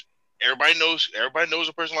everybody knows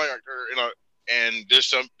a person like her, and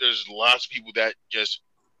there's lots of people that just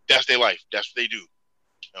that's their life. That's what they do.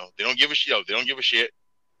 They don't give a shit. They don't give a shit.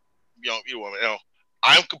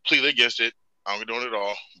 I'm completely against it. I'm doing it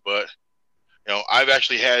all. But I've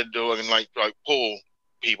actually had to like pull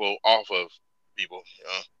people off of people.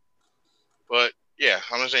 But yeah,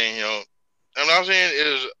 I'm not saying I'm not saying it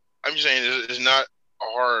is. I'm just saying it's not a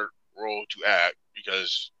hard role to act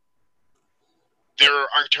because there are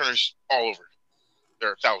actors all over. There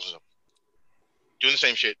are thousands of them doing the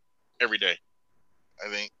same shit every day. I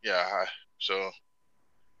think, so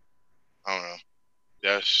I don't know.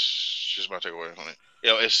 That's just my takeaway on it.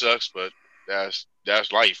 It sucks, but that's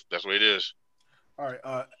life. That's what it is. All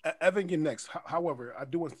right, Evan, you're next. However, I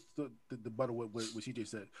do want to debut what CJ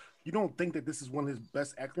said. You don't think that this is one of his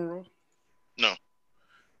best acting roles? No.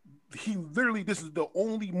 This is the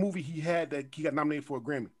only movie he had that he got nominated for a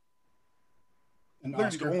Grammy.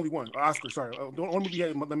 Literally the only one. Oscar, sorry. The only movie he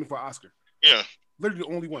had nominated for an Oscar. Yeah. Literally the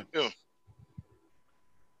only one. Yeah.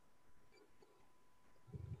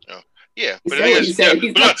 Yeah, but you're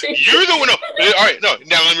the one. All right, no.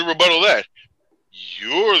 Now let me rebuttal that.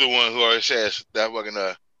 You're the one who always says that we're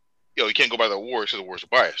gonna, you can't go by the award because the awards are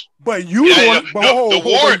biased. But you the one. The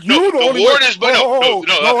award. The award is. But no.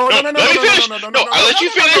 Let me finish. No, I'll let you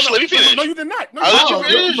finish. Let me finish. No, you did not. I'll let you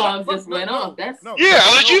finish. Just went off. Yeah,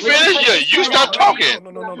 I'll let you finish. Yeah, you stop talking.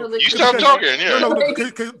 No. You stop talking. Yeah. No,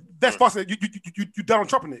 because that's false. You Donald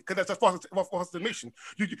Trumping it because that's false estimation.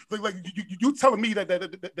 You telling me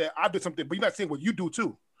that I did something, but you're not saying what you do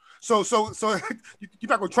too. So you're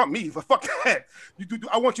not gonna Trump me. But fuck that.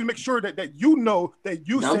 I want you to make sure that you know that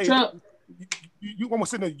you say Trump. You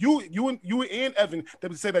almost saying that you and Evan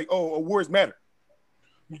that say like, oh, awards matter.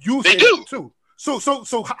 You they say do that too. So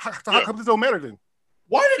how come this don't matter then?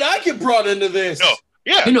 Why did I get brought into this? No.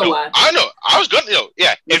 Yeah, you know why? I know. I was gonna.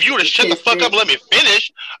 If you would have shut the fuck up and let me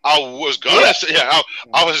finish, I was gonna say.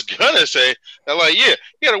 I was gonna say that. Like, he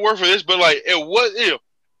had to work for this, but like, it was.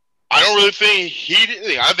 I don't really think he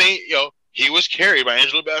did. I think he was carried by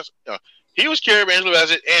Angela Bassett. He was carried by Angela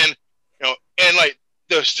Bassett, and and like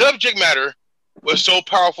the subject matter was so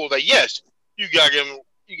powerful that yes, you gotta give him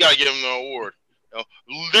the award.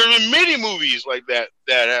 There are many movies like that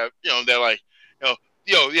have that like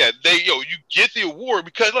you get the award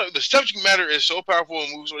because look, the subject matter is so powerful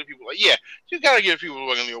and moves so many people. Like, you gotta give people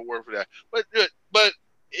the award for that. But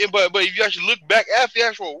if you actually look back at the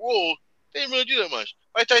actual role, they didn't really do that much.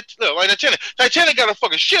 Like Titanic. Titanic got a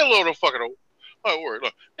fucking shitload of fucking award.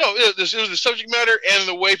 It was the subject matter and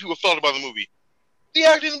the way people felt about the movie. The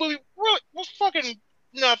acting in the movie really was fucking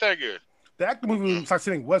not that good. The acting movie in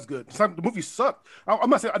Titanic was good. The movie sucked. I'm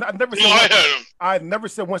not saying I never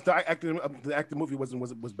said once the acting movie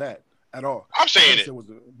was bad at all. I'm saying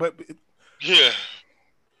it.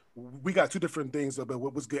 We got two different things about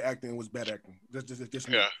what was good acting and what's bad acting. Just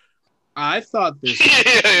me. I thought this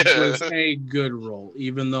was a good role,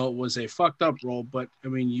 even though it was a fucked up role. But I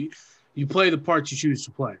mean, you play the part you choose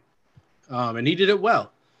to play, and he did it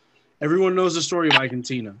well. Everyone knows the story of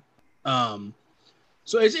Argentina,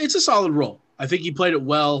 so it's a solid role. I think he played it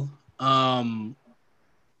well. Again,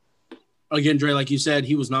 Dre, like you said,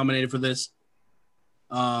 he was nominated for this.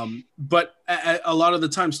 But a lot of the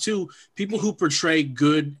times too, people who portray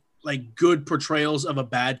good portrayals of a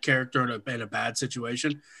bad character in a bad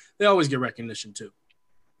situation, they always get recognition too.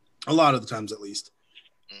 A lot of the times, at least.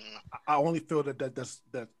 I only feel that's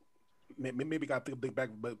maybe got to think back,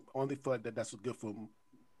 but I only feel like that's good for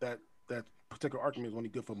that particular argument is only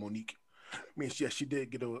good for Monique. I mean, she did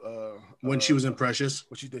get when she was in Precious.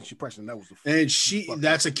 When she Precious, and that was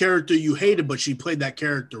that's a character you hated, but she played that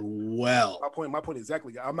character well. My point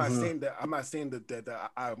exactly. I'm not saying that. I'm not saying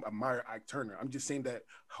that I admire Ike Turner. I'm just saying that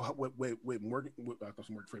with Morgan, with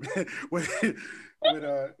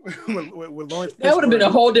Lawrence. That would have been a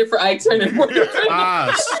whole different Ike Turner. Swear to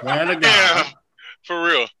God. Yeah, for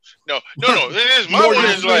real. No. It is my one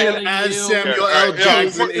is like as Samuel L.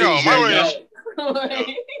 Jackson. My one is.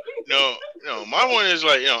 No, my one is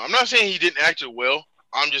like, I'm not saying he didn't act it well.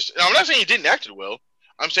 I'm not saying he didn't act it well.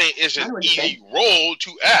 I'm saying it's an easy role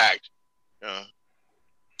to act.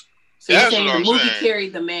 So you're saying the movie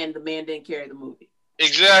carried the man didn't carry the movie.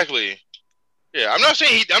 Exactly. Yeah, I'm not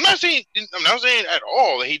saying at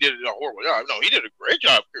all that he did a horrible job. No, he did a great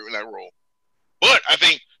job carrying that role. But I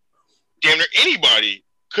think damn near anybody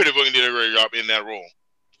could have did a great job in that role.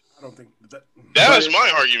 I don't think that was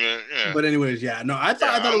my argument. Yeah. But anyways, I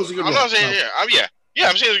thought it was a good role. I'm not saying I'm saying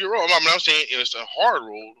it's a good role. I'm not saying it was a hard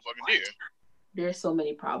role to fucking do. There's so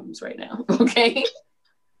many problems right now, okay?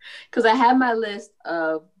 Because I have my list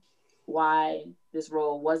of why this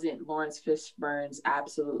role wasn't Lawrence Fishburne's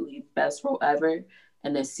absolutely best role ever.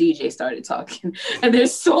 And then CJ started talking. And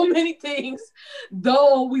there's so many things,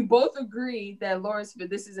 though we both agree that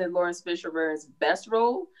this isn't Lawrence Fishburne's best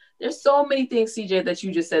role. There's so many things, CJ, that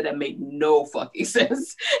you just said that made no fucking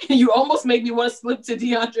sense. And you almost made me want to slip to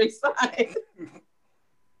DeAndre's side.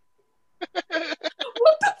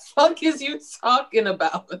 What the fuck is you talking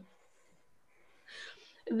about?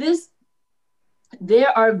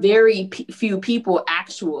 There are very few people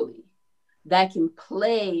actually that can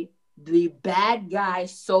play the bad guy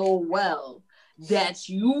so well that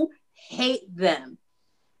you hate them.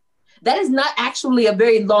 That is not actually a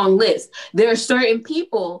very long list. There are certain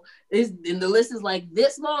people, and the list is like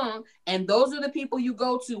this long, and those are the people you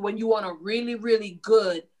go to when you want a really, really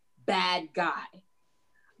good bad guy.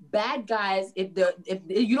 Bad guys, if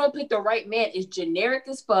you don't pick the right man, is generic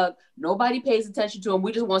as fuck. Nobody pays attention to him.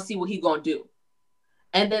 We just want to see what he's gonna do.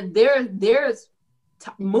 And then there's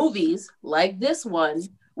movies like this one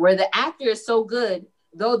where the actor is so good,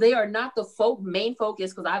 though they are not the main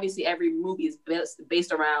focus, because obviously every movie is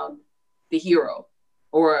based around the hero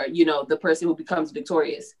or, you know, the person who becomes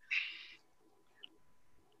victorious.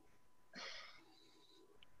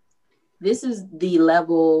 This is the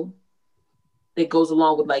level that goes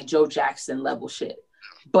along with like Joe Jackson level shit.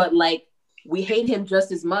 But like, we hate him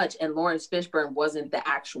just as much, and Lawrence Fishburne wasn't the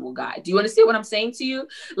actual guy. Do you understand what I'm saying to you?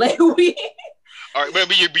 Like, we... All right,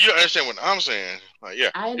 but you understand what I'm saying. Yeah,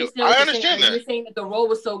 I understand. I understand that. You're saying that the role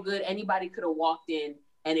was so good, anybody could have walked in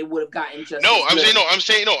and it would have gotten just. I'm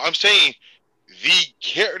saying the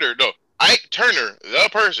character. No, Ike Turner, the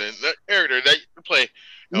person, the character that you play.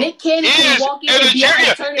 Nick Cannon can walk in and be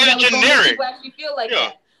Ike Turner. It's generic. People actually feel like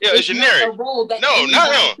that. Yeah, it's generic. A role that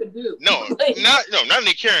could do. not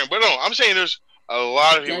Nick Cannon, but no, I'm saying there's a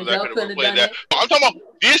lot of people that could have played that. I'm talking about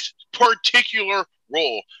this particular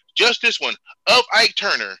role, just this one of Ike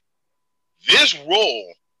Turner. This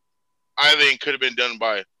role, I think, could have been done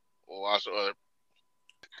by lots of other.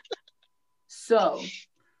 So,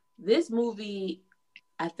 this movie,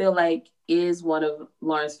 I feel like, is one of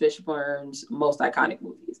Lawrence Fishburne's most iconic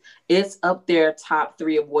movies. It's up there, top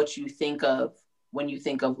 3 of what you think of when you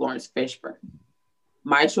think of Lawrence Fishburne.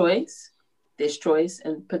 My choice, this choice,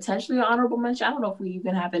 and potentially an honorable mention. I don't know if we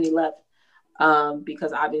even have any left,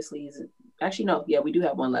 because obviously, we do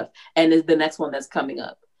have one left, and it's the next one that's coming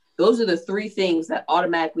up. Those are the 3 things that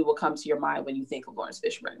automatically will come to your mind when you think of Lawrence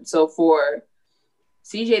Fishburne. So for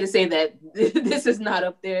CJ to say that this is not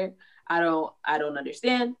up there, I don't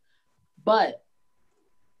understand. But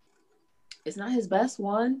it's not his best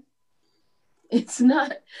one. It's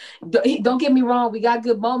not. Don't get me wrong. We got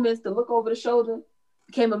good moments. The look over the shoulder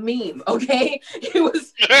became a meme. Okay, it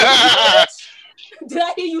was. Did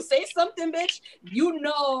I hear you say something, bitch? You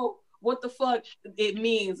know what the fuck it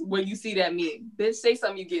means when you see that meme. Bitch, say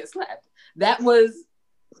something, you get slapped.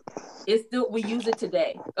 It's still, we use it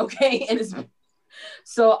today, okay? And it's,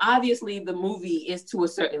 so obviously the movie is to a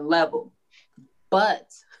certain level,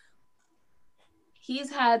 but he's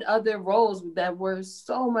had other roles that were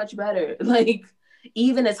so much better. Like,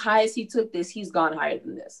 even as high as he took this, he's gone higher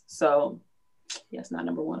than this. So, yes, not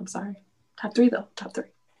number 1, I'm sorry. Top 3 though, top 3.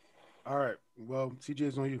 All right, well,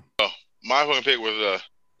 CJ's on you. My fucking pick was,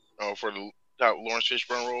 for the top Lawrence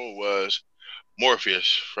Fishburne role was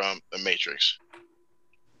Morpheus from The Matrix.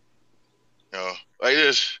 Like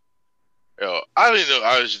this. I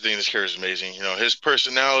just think this character is amazing. His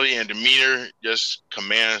personality and demeanor just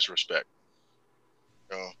commands respect.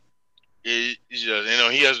 He's just,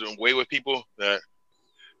 he has a way with people that,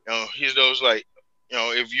 he's those like,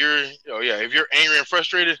 if you're angry and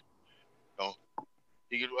frustrated,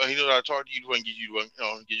 he knows how to talk to you, get you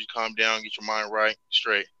to calm down, get your mind right,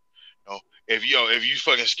 straight. If you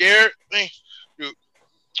fucking scared, man, dude,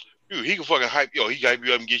 he can fucking hype you up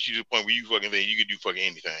and get you to the point where you fucking think you can do fucking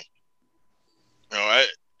anything. He's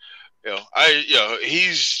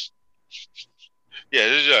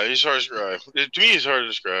hard to describe. To me, it's hard to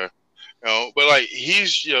describe. But like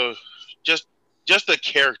he's just the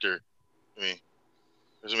character. I mean,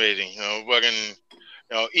 it's amazing.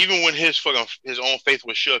 Even when his own faith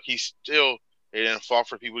was shook, he didn't fall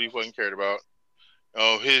for people he fucking cared about.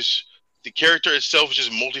 The character itself is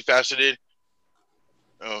just multifaceted.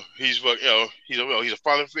 He's a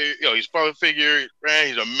father figure. He's a father figure. Right?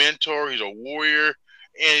 He's a mentor. He's a warrior, and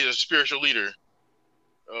he's a spiritual leader.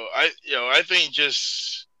 I think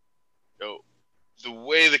just the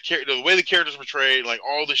way the character's portrayed, like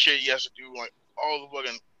all the shit he has to do, like all the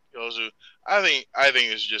fucking. I think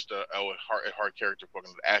it's just a hard character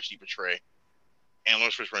fucking to actually portray, and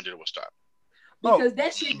Lawrence Fishburne did it with style. Because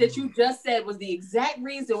that shit that you just said was the exact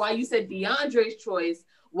reason why you said DeAndre's choice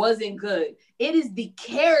wasn't good. It is the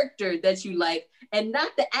character that you like and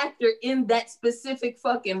not the actor in that specific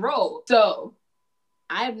fucking role. So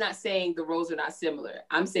I am not saying the roles are not similar.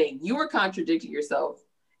 I'm saying you are contradicting yourself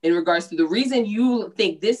in regards to the reason you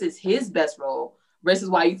think this is his best role versus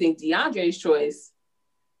why you think DeAndre's choice,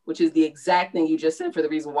 which is the exact thing you just said for the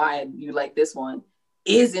reason why you like this one,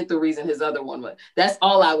 isn't the reason his other one was. That's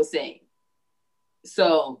all I was saying.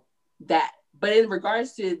 So that, but in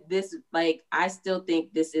regards to this, like, I still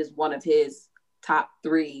think this is one of his top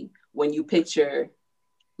 3. When you picture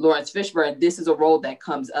Lawrence Fishburne, this is a role that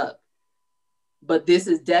comes up. But this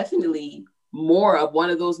is definitely more of one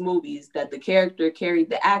of those movies that the character carried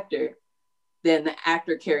the actor than the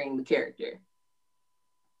actor carrying the character.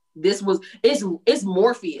 It's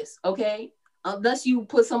Morpheus, okay? Unless you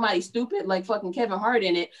put somebody stupid like fucking Kevin Hart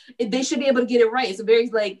in it, they should be able to get it right. It's a very,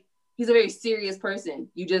 like, he's a very serious person.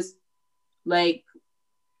 You just, like,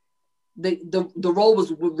 the role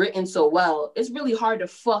was written so well. It's really hard to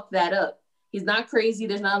fuck that up. He's not crazy.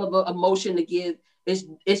 There's not a emotion to give.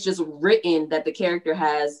 It's just written that the character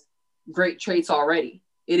has great traits already.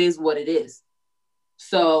 It is what it is.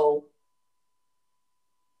 So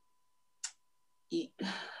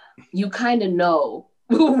you kind of know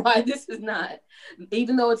why this is not,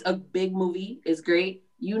 even though it's a big movie, it's great.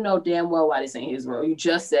 You know damn well why this ain't his role. You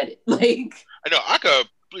just said it. Like, I know, I could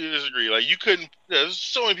completely disagree. Like, you couldn't. There's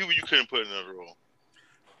so many people you couldn't put in that role.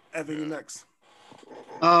 Evan, you next.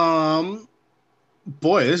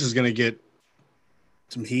 Boy, this is gonna get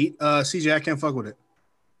some heat. CJ, I can't fuck with it.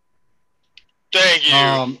 Thank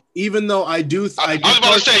you. Even though I do, I was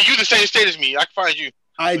about to say you the same state as me. I can find you.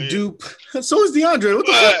 I do. So is DeAndre. What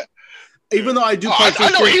the fuck? Even though I do, I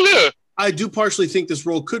know where he live. I do partially think this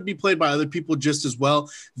role could be played by other people just as well.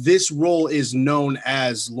 This role is known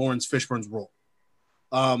as Lawrence Fishburne's role.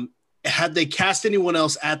 Had they cast anyone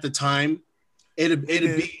else at the time, it'd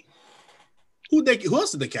be who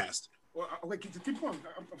else did they cast? Well, keep going.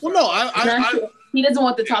 Well, no, he doesn't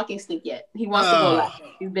want the talking stick yet. He wants to go last.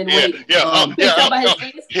 He's been waiting. He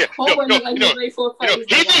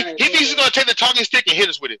thinks he's gonna take the talking stick and hit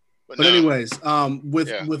us with it. But anyways,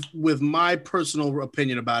 with my personal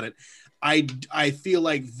opinion about it, I feel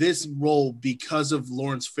like this role, because of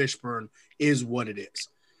Lawrence Fishburne, is what it is.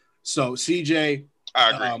 So CJ, I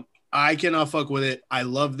agree. I cannot fuck with it. I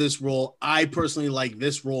love this role. I personally like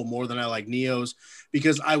this role more than I like Neo's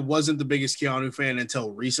because I wasn't the biggest Keanu fan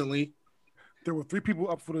until recently. There were 3 people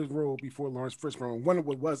up for this role before Lawrence Fishburne. One of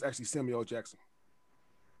them was actually Samuel L. Jackson.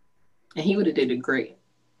 And he would have did it great.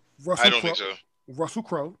 I don't think so. Russell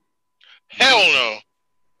Crowe. Hell no.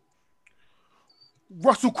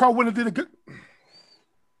 Russell Crowe wouldn't have did a good.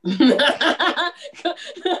 No.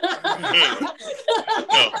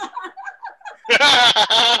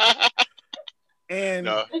 And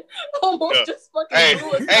no. Just fucking hey,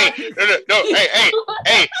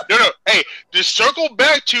 just circle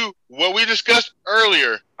back to what we discussed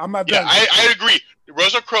earlier. I'm not done. I agree.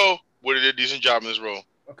 Russell Crowe would have did a decent job in this role.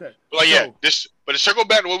 Okay. But to circle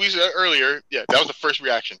back to what we said earlier, that was the first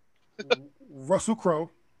reaction. Russell Crowe.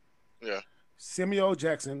 Yeah. Samuel L.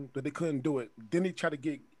 Jackson, but they couldn't do it. Then they tried to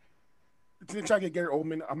get Gary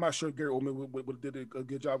Oldman. I'm not sure Gary Oldman would have did a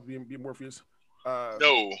good job of being Morpheus.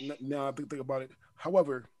 No. Now I think about it.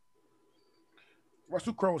 However,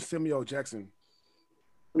 Russell Crowe and Samuel L. Jackson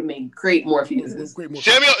would have made great Morpheus.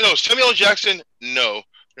 Samuel L. Jackson, no.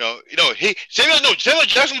 Samuel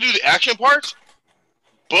Jackson would do the action parts,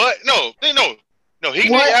 but no, he can do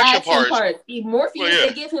the action parts. Morpheus,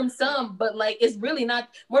 they give him some, but like it's really not.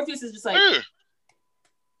 Morpheus is just like.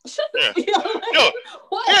 Shut up. In the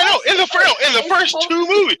first 2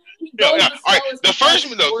 movies. All right, the first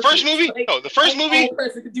movie.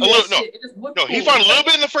 He fought a little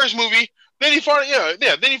bit in the first movie. Then he fought,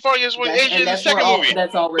 Then he fought against Agent in the second movie.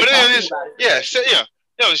 That's all we're talking about.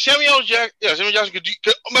 Samuel Jackson could do.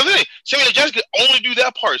 Samuel Jackson could only do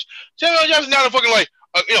that part. Samuel Jackson's not a fucking like.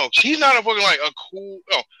 He's not a fucking like a cool,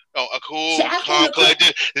 calm,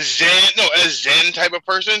 collected a Zen type of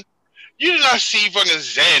person. You did not see fucking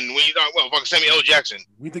Zen when you thought, fucking Samuel L. Jackson.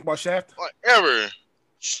 We think about Shaft? Ever.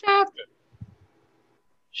 Shaft.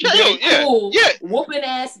 Cool. Whooping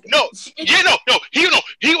ass. He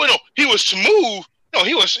was smooth. No,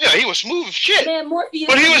 he was smooth as shit. Man, Morpheus,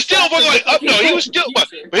 but he was still fucking like up. No, he was still, but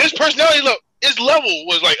his personality, his level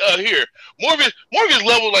was like here. Morpheus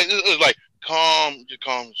level was like calm,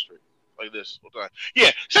 straight. Like this whole time.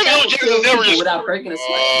 Yeah, Samuel L. Jackson never just without breaking a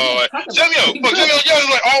sweat. Samuel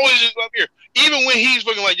Jackson like always just up here. Even when he's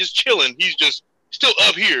fucking like just chilling, he's just still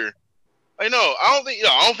up here. I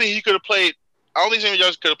don't think he could have played. I don't think Samuel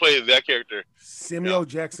Jackson could have played that character. Samuel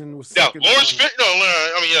Jackson was Lawrence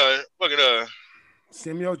Fishburne.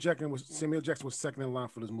 Samuel Jackson was second in line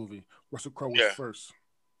for this movie. Russell Crowe was first.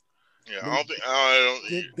 Yeah,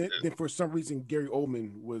 then for some reason Gary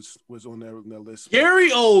Oldman was on that list. Gary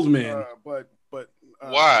Oldman. But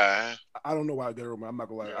why? I don't know why Gary Oldman. I'm not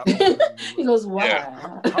gonna lie. He goes, why?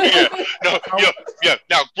 Now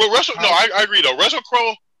Russell. I agree though. Russell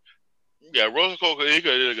Crowe. Yeah, Russell Crowe. He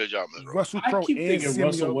did a good job. Russell Crowe and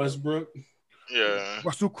Russell Westbrook. Yeah.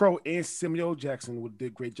 Russell Crowe and Samuel Jackson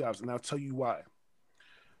did great jobs, and I'll tell you why.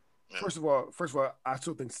 Yeah. First of all, I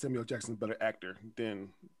still think Samuel Jackson is a better actor than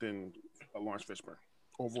Lawrence Fishburne,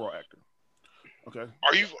 overall actor. Okay.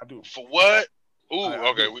 Are you? I do. For what? Ooh.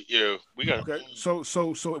 Okay. We got. Okay. So.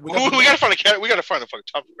 We gotta find a cat. We gotta find a fucking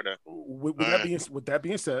topic for that. With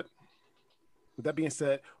that being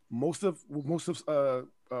said, most of Lawrence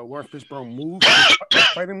Fishburne moves, his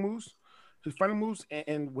fighting moves,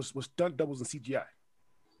 and was stunt doubles in CGI.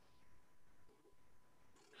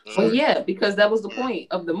 Well, yeah, because that was the point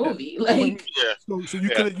of the movie. Like, so you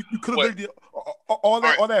could have literally all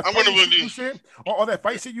that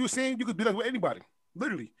fight shit you were saying. You could do that with anybody,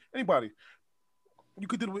 literally anybody. You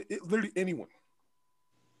could do it with literally anyone.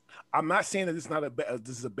 I'm not saying that this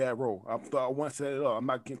is a bad role. I want to say it all. I'm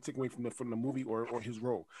not getting taken away from the movie or his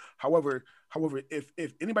role. However,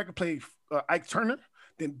 if anybody can play Ike Turner,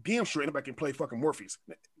 then damn sure anybody can play fucking Morpheus.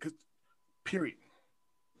 Period.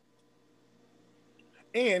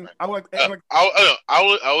 And I would I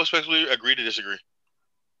will respectfully agree to disagree.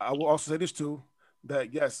 I will also say this too,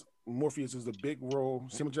 that yes, Morpheus is a big role.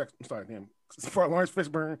 Samuel Jackson, I'm sorry, for Lawrence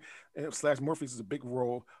Fishburne / Morpheus is a big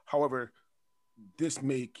role. However, this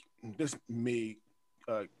made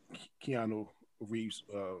Keanu Reeves'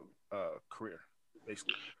 career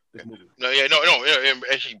basically. This movie. It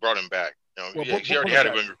actually brought him back. He already had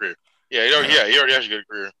a good career. Yeah, he already has a good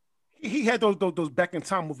career. He had those back in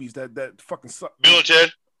time movies that fucking suck. Bill and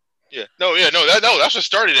Ted. That's what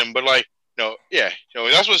started him. But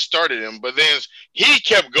that's what started him. But then he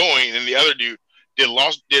kept going, and the other dude did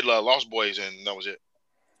Lost Boys, and that was it.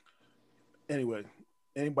 Anyway,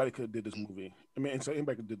 anybody could have did this movie. I mean, so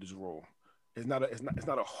anybody could have did this role. It's not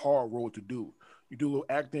a hard role to do. You do a little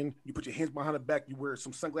acting, you put your hands behind the back, you wear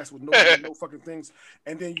some sunglasses with no fucking things,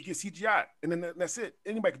 and then you get CGI, and then that's it.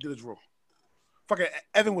 Anybody could do this role. Fucking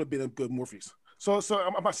Evan would have been a good Morpheus. So you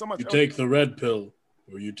take the red pill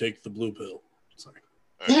or you take the blue pill. Sorry.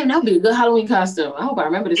 Damn, that would be a good Halloween costume. I hope I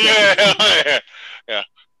remember this. Yeah.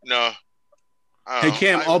 No. Hey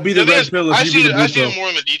Cam, I'll be the red pill. I see it more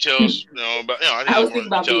in the details. I was thinking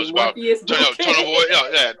about being Morpheus.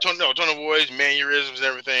 Tone of voice, mannerisms, and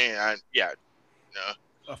everything. I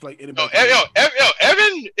feel like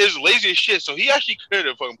Evan is lazy as shit, so he actually could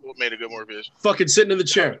have fucking made a good Morpheus. Fucking sitting in the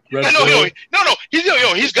chair. He's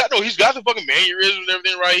got the fucking mannerisms and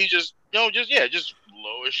everything right. He's just low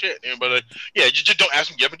as shit. But just don't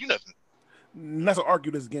ask him to do nothing. Not to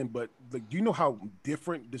argue this again, but do you know how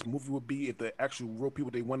different this movie would be if the actual real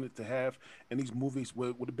people they wanted to have in these movies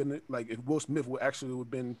would have been like if Will Smith would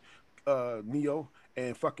have been Neo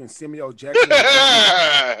and fucking Samuel Jackson would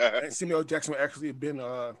actually have been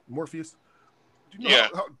Morpheus. Do you know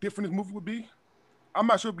how different this movie would be? I'm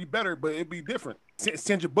not sure it'd be better, but it'd be different.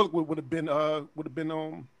 Sandra Bullock would have been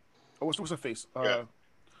what's her face? Will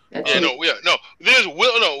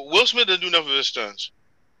Smith doesn't do enough of his stunts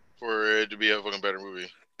for it to be a fucking better movie.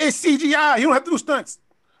 It's CGI. You don't have to do stunts.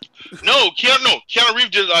 Keanu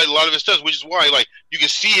Reeves did a lot of his stunts, which is why you can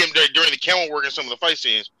see him during the camera work in some of the fight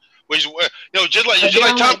scenes. Which just like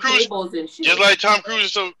Tom Cruise, just like Tom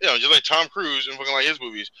Cruise and fucking like his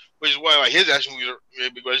movies, which is why like his action movies are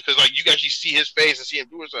because like you can actually see his face and see him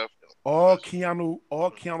doing stuff. All Keanu.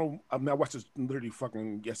 I mean, I watched this literally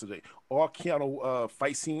fucking yesterday. All Keanu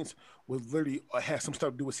fight scenes would literally have some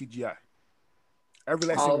stuff to do with CGI. Every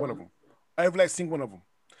last single one of them.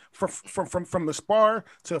 From the spar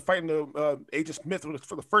to fighting the Agent Smith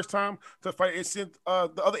for the first time to fighting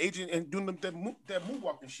the other agent and doing that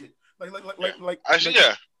moonwalk and shit.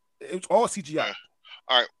 It's all CGI. Yeah.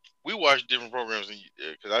 All right, we watch different programs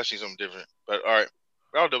because I see something different. But all right,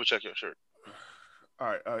 I'll double check your shirt. All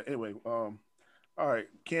right. Anyway, all right,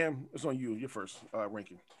 Cam, it's on you. Your first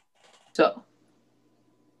ranking. So,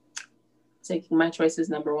 taking my choice is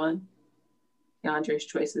number 1. Keandre's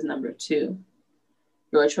choice is number 2.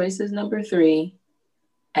 Your choice is number 3.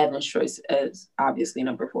 Evan's choice is obviously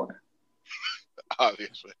number 4.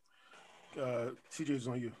 Obviously. CJ's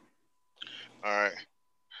on you. All right.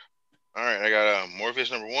 I got Morpheus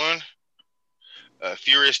number 1,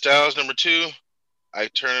 Furious Styles number 2,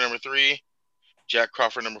 Ike Turner number 3, Jack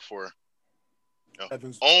Crawford number 4.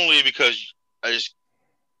 Only because there's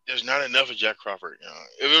not enough of Jack Crawford.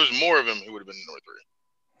 If there was more of him, he would have been number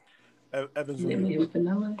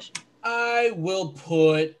Evans. I will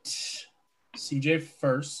put CJ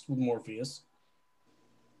first with Morpheus.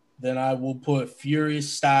 Then I will put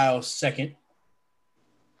Furious Styles second.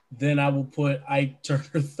 Then I will put Ike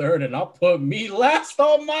Turner third, and I'll put me last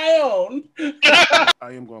on my own.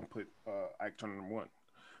 I am going to put Ike Turner number one,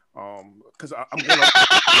 because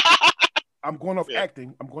I'm going off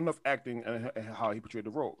acting. I'm going off acting and how he portrayed the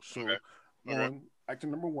role. So,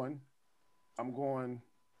 acting number one. I'm going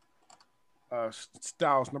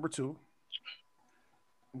Styles number two.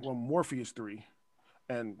 I'm going Morpheus 3,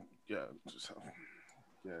 and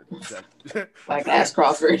like Ash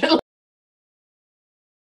Crawford.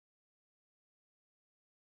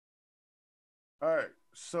 All right,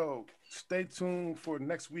 so stay tuned for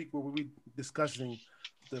next week where we'll be discussing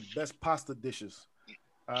the best pasta dishes,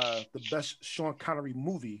 the best Sean Connery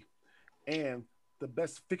movie, and the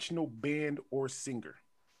best fictional band or singer.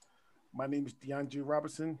 My name is DeAndre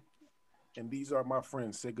Robinson, and these are my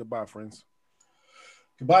friends. Say goodbye, friends.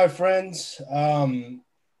 Goodbye, friends.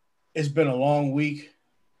 It's been a long week,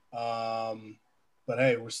 but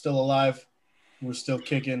hey, we're still alive. We're still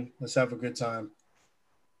kicking. Let's have a good time.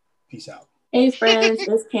 Peace out. Hey friends,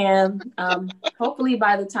 it's Cam. Hopefully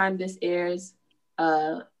by the time this airs,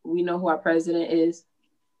 we know who our president is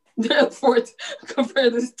for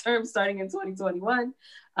this term starting in 2021.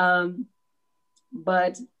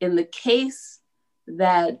 But in the case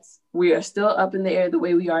that we are still up in the air the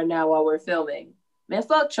way we are now while we're filming, man,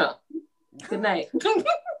 fuck Trump. Good night.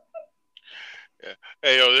 Yeah.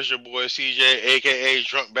 Hey, yo, this is your boy CJ, a.k.a.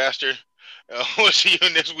 Drunk Bastard. We'll see you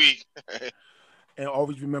next week. And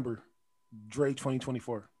always remember, Dre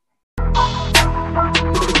 2024.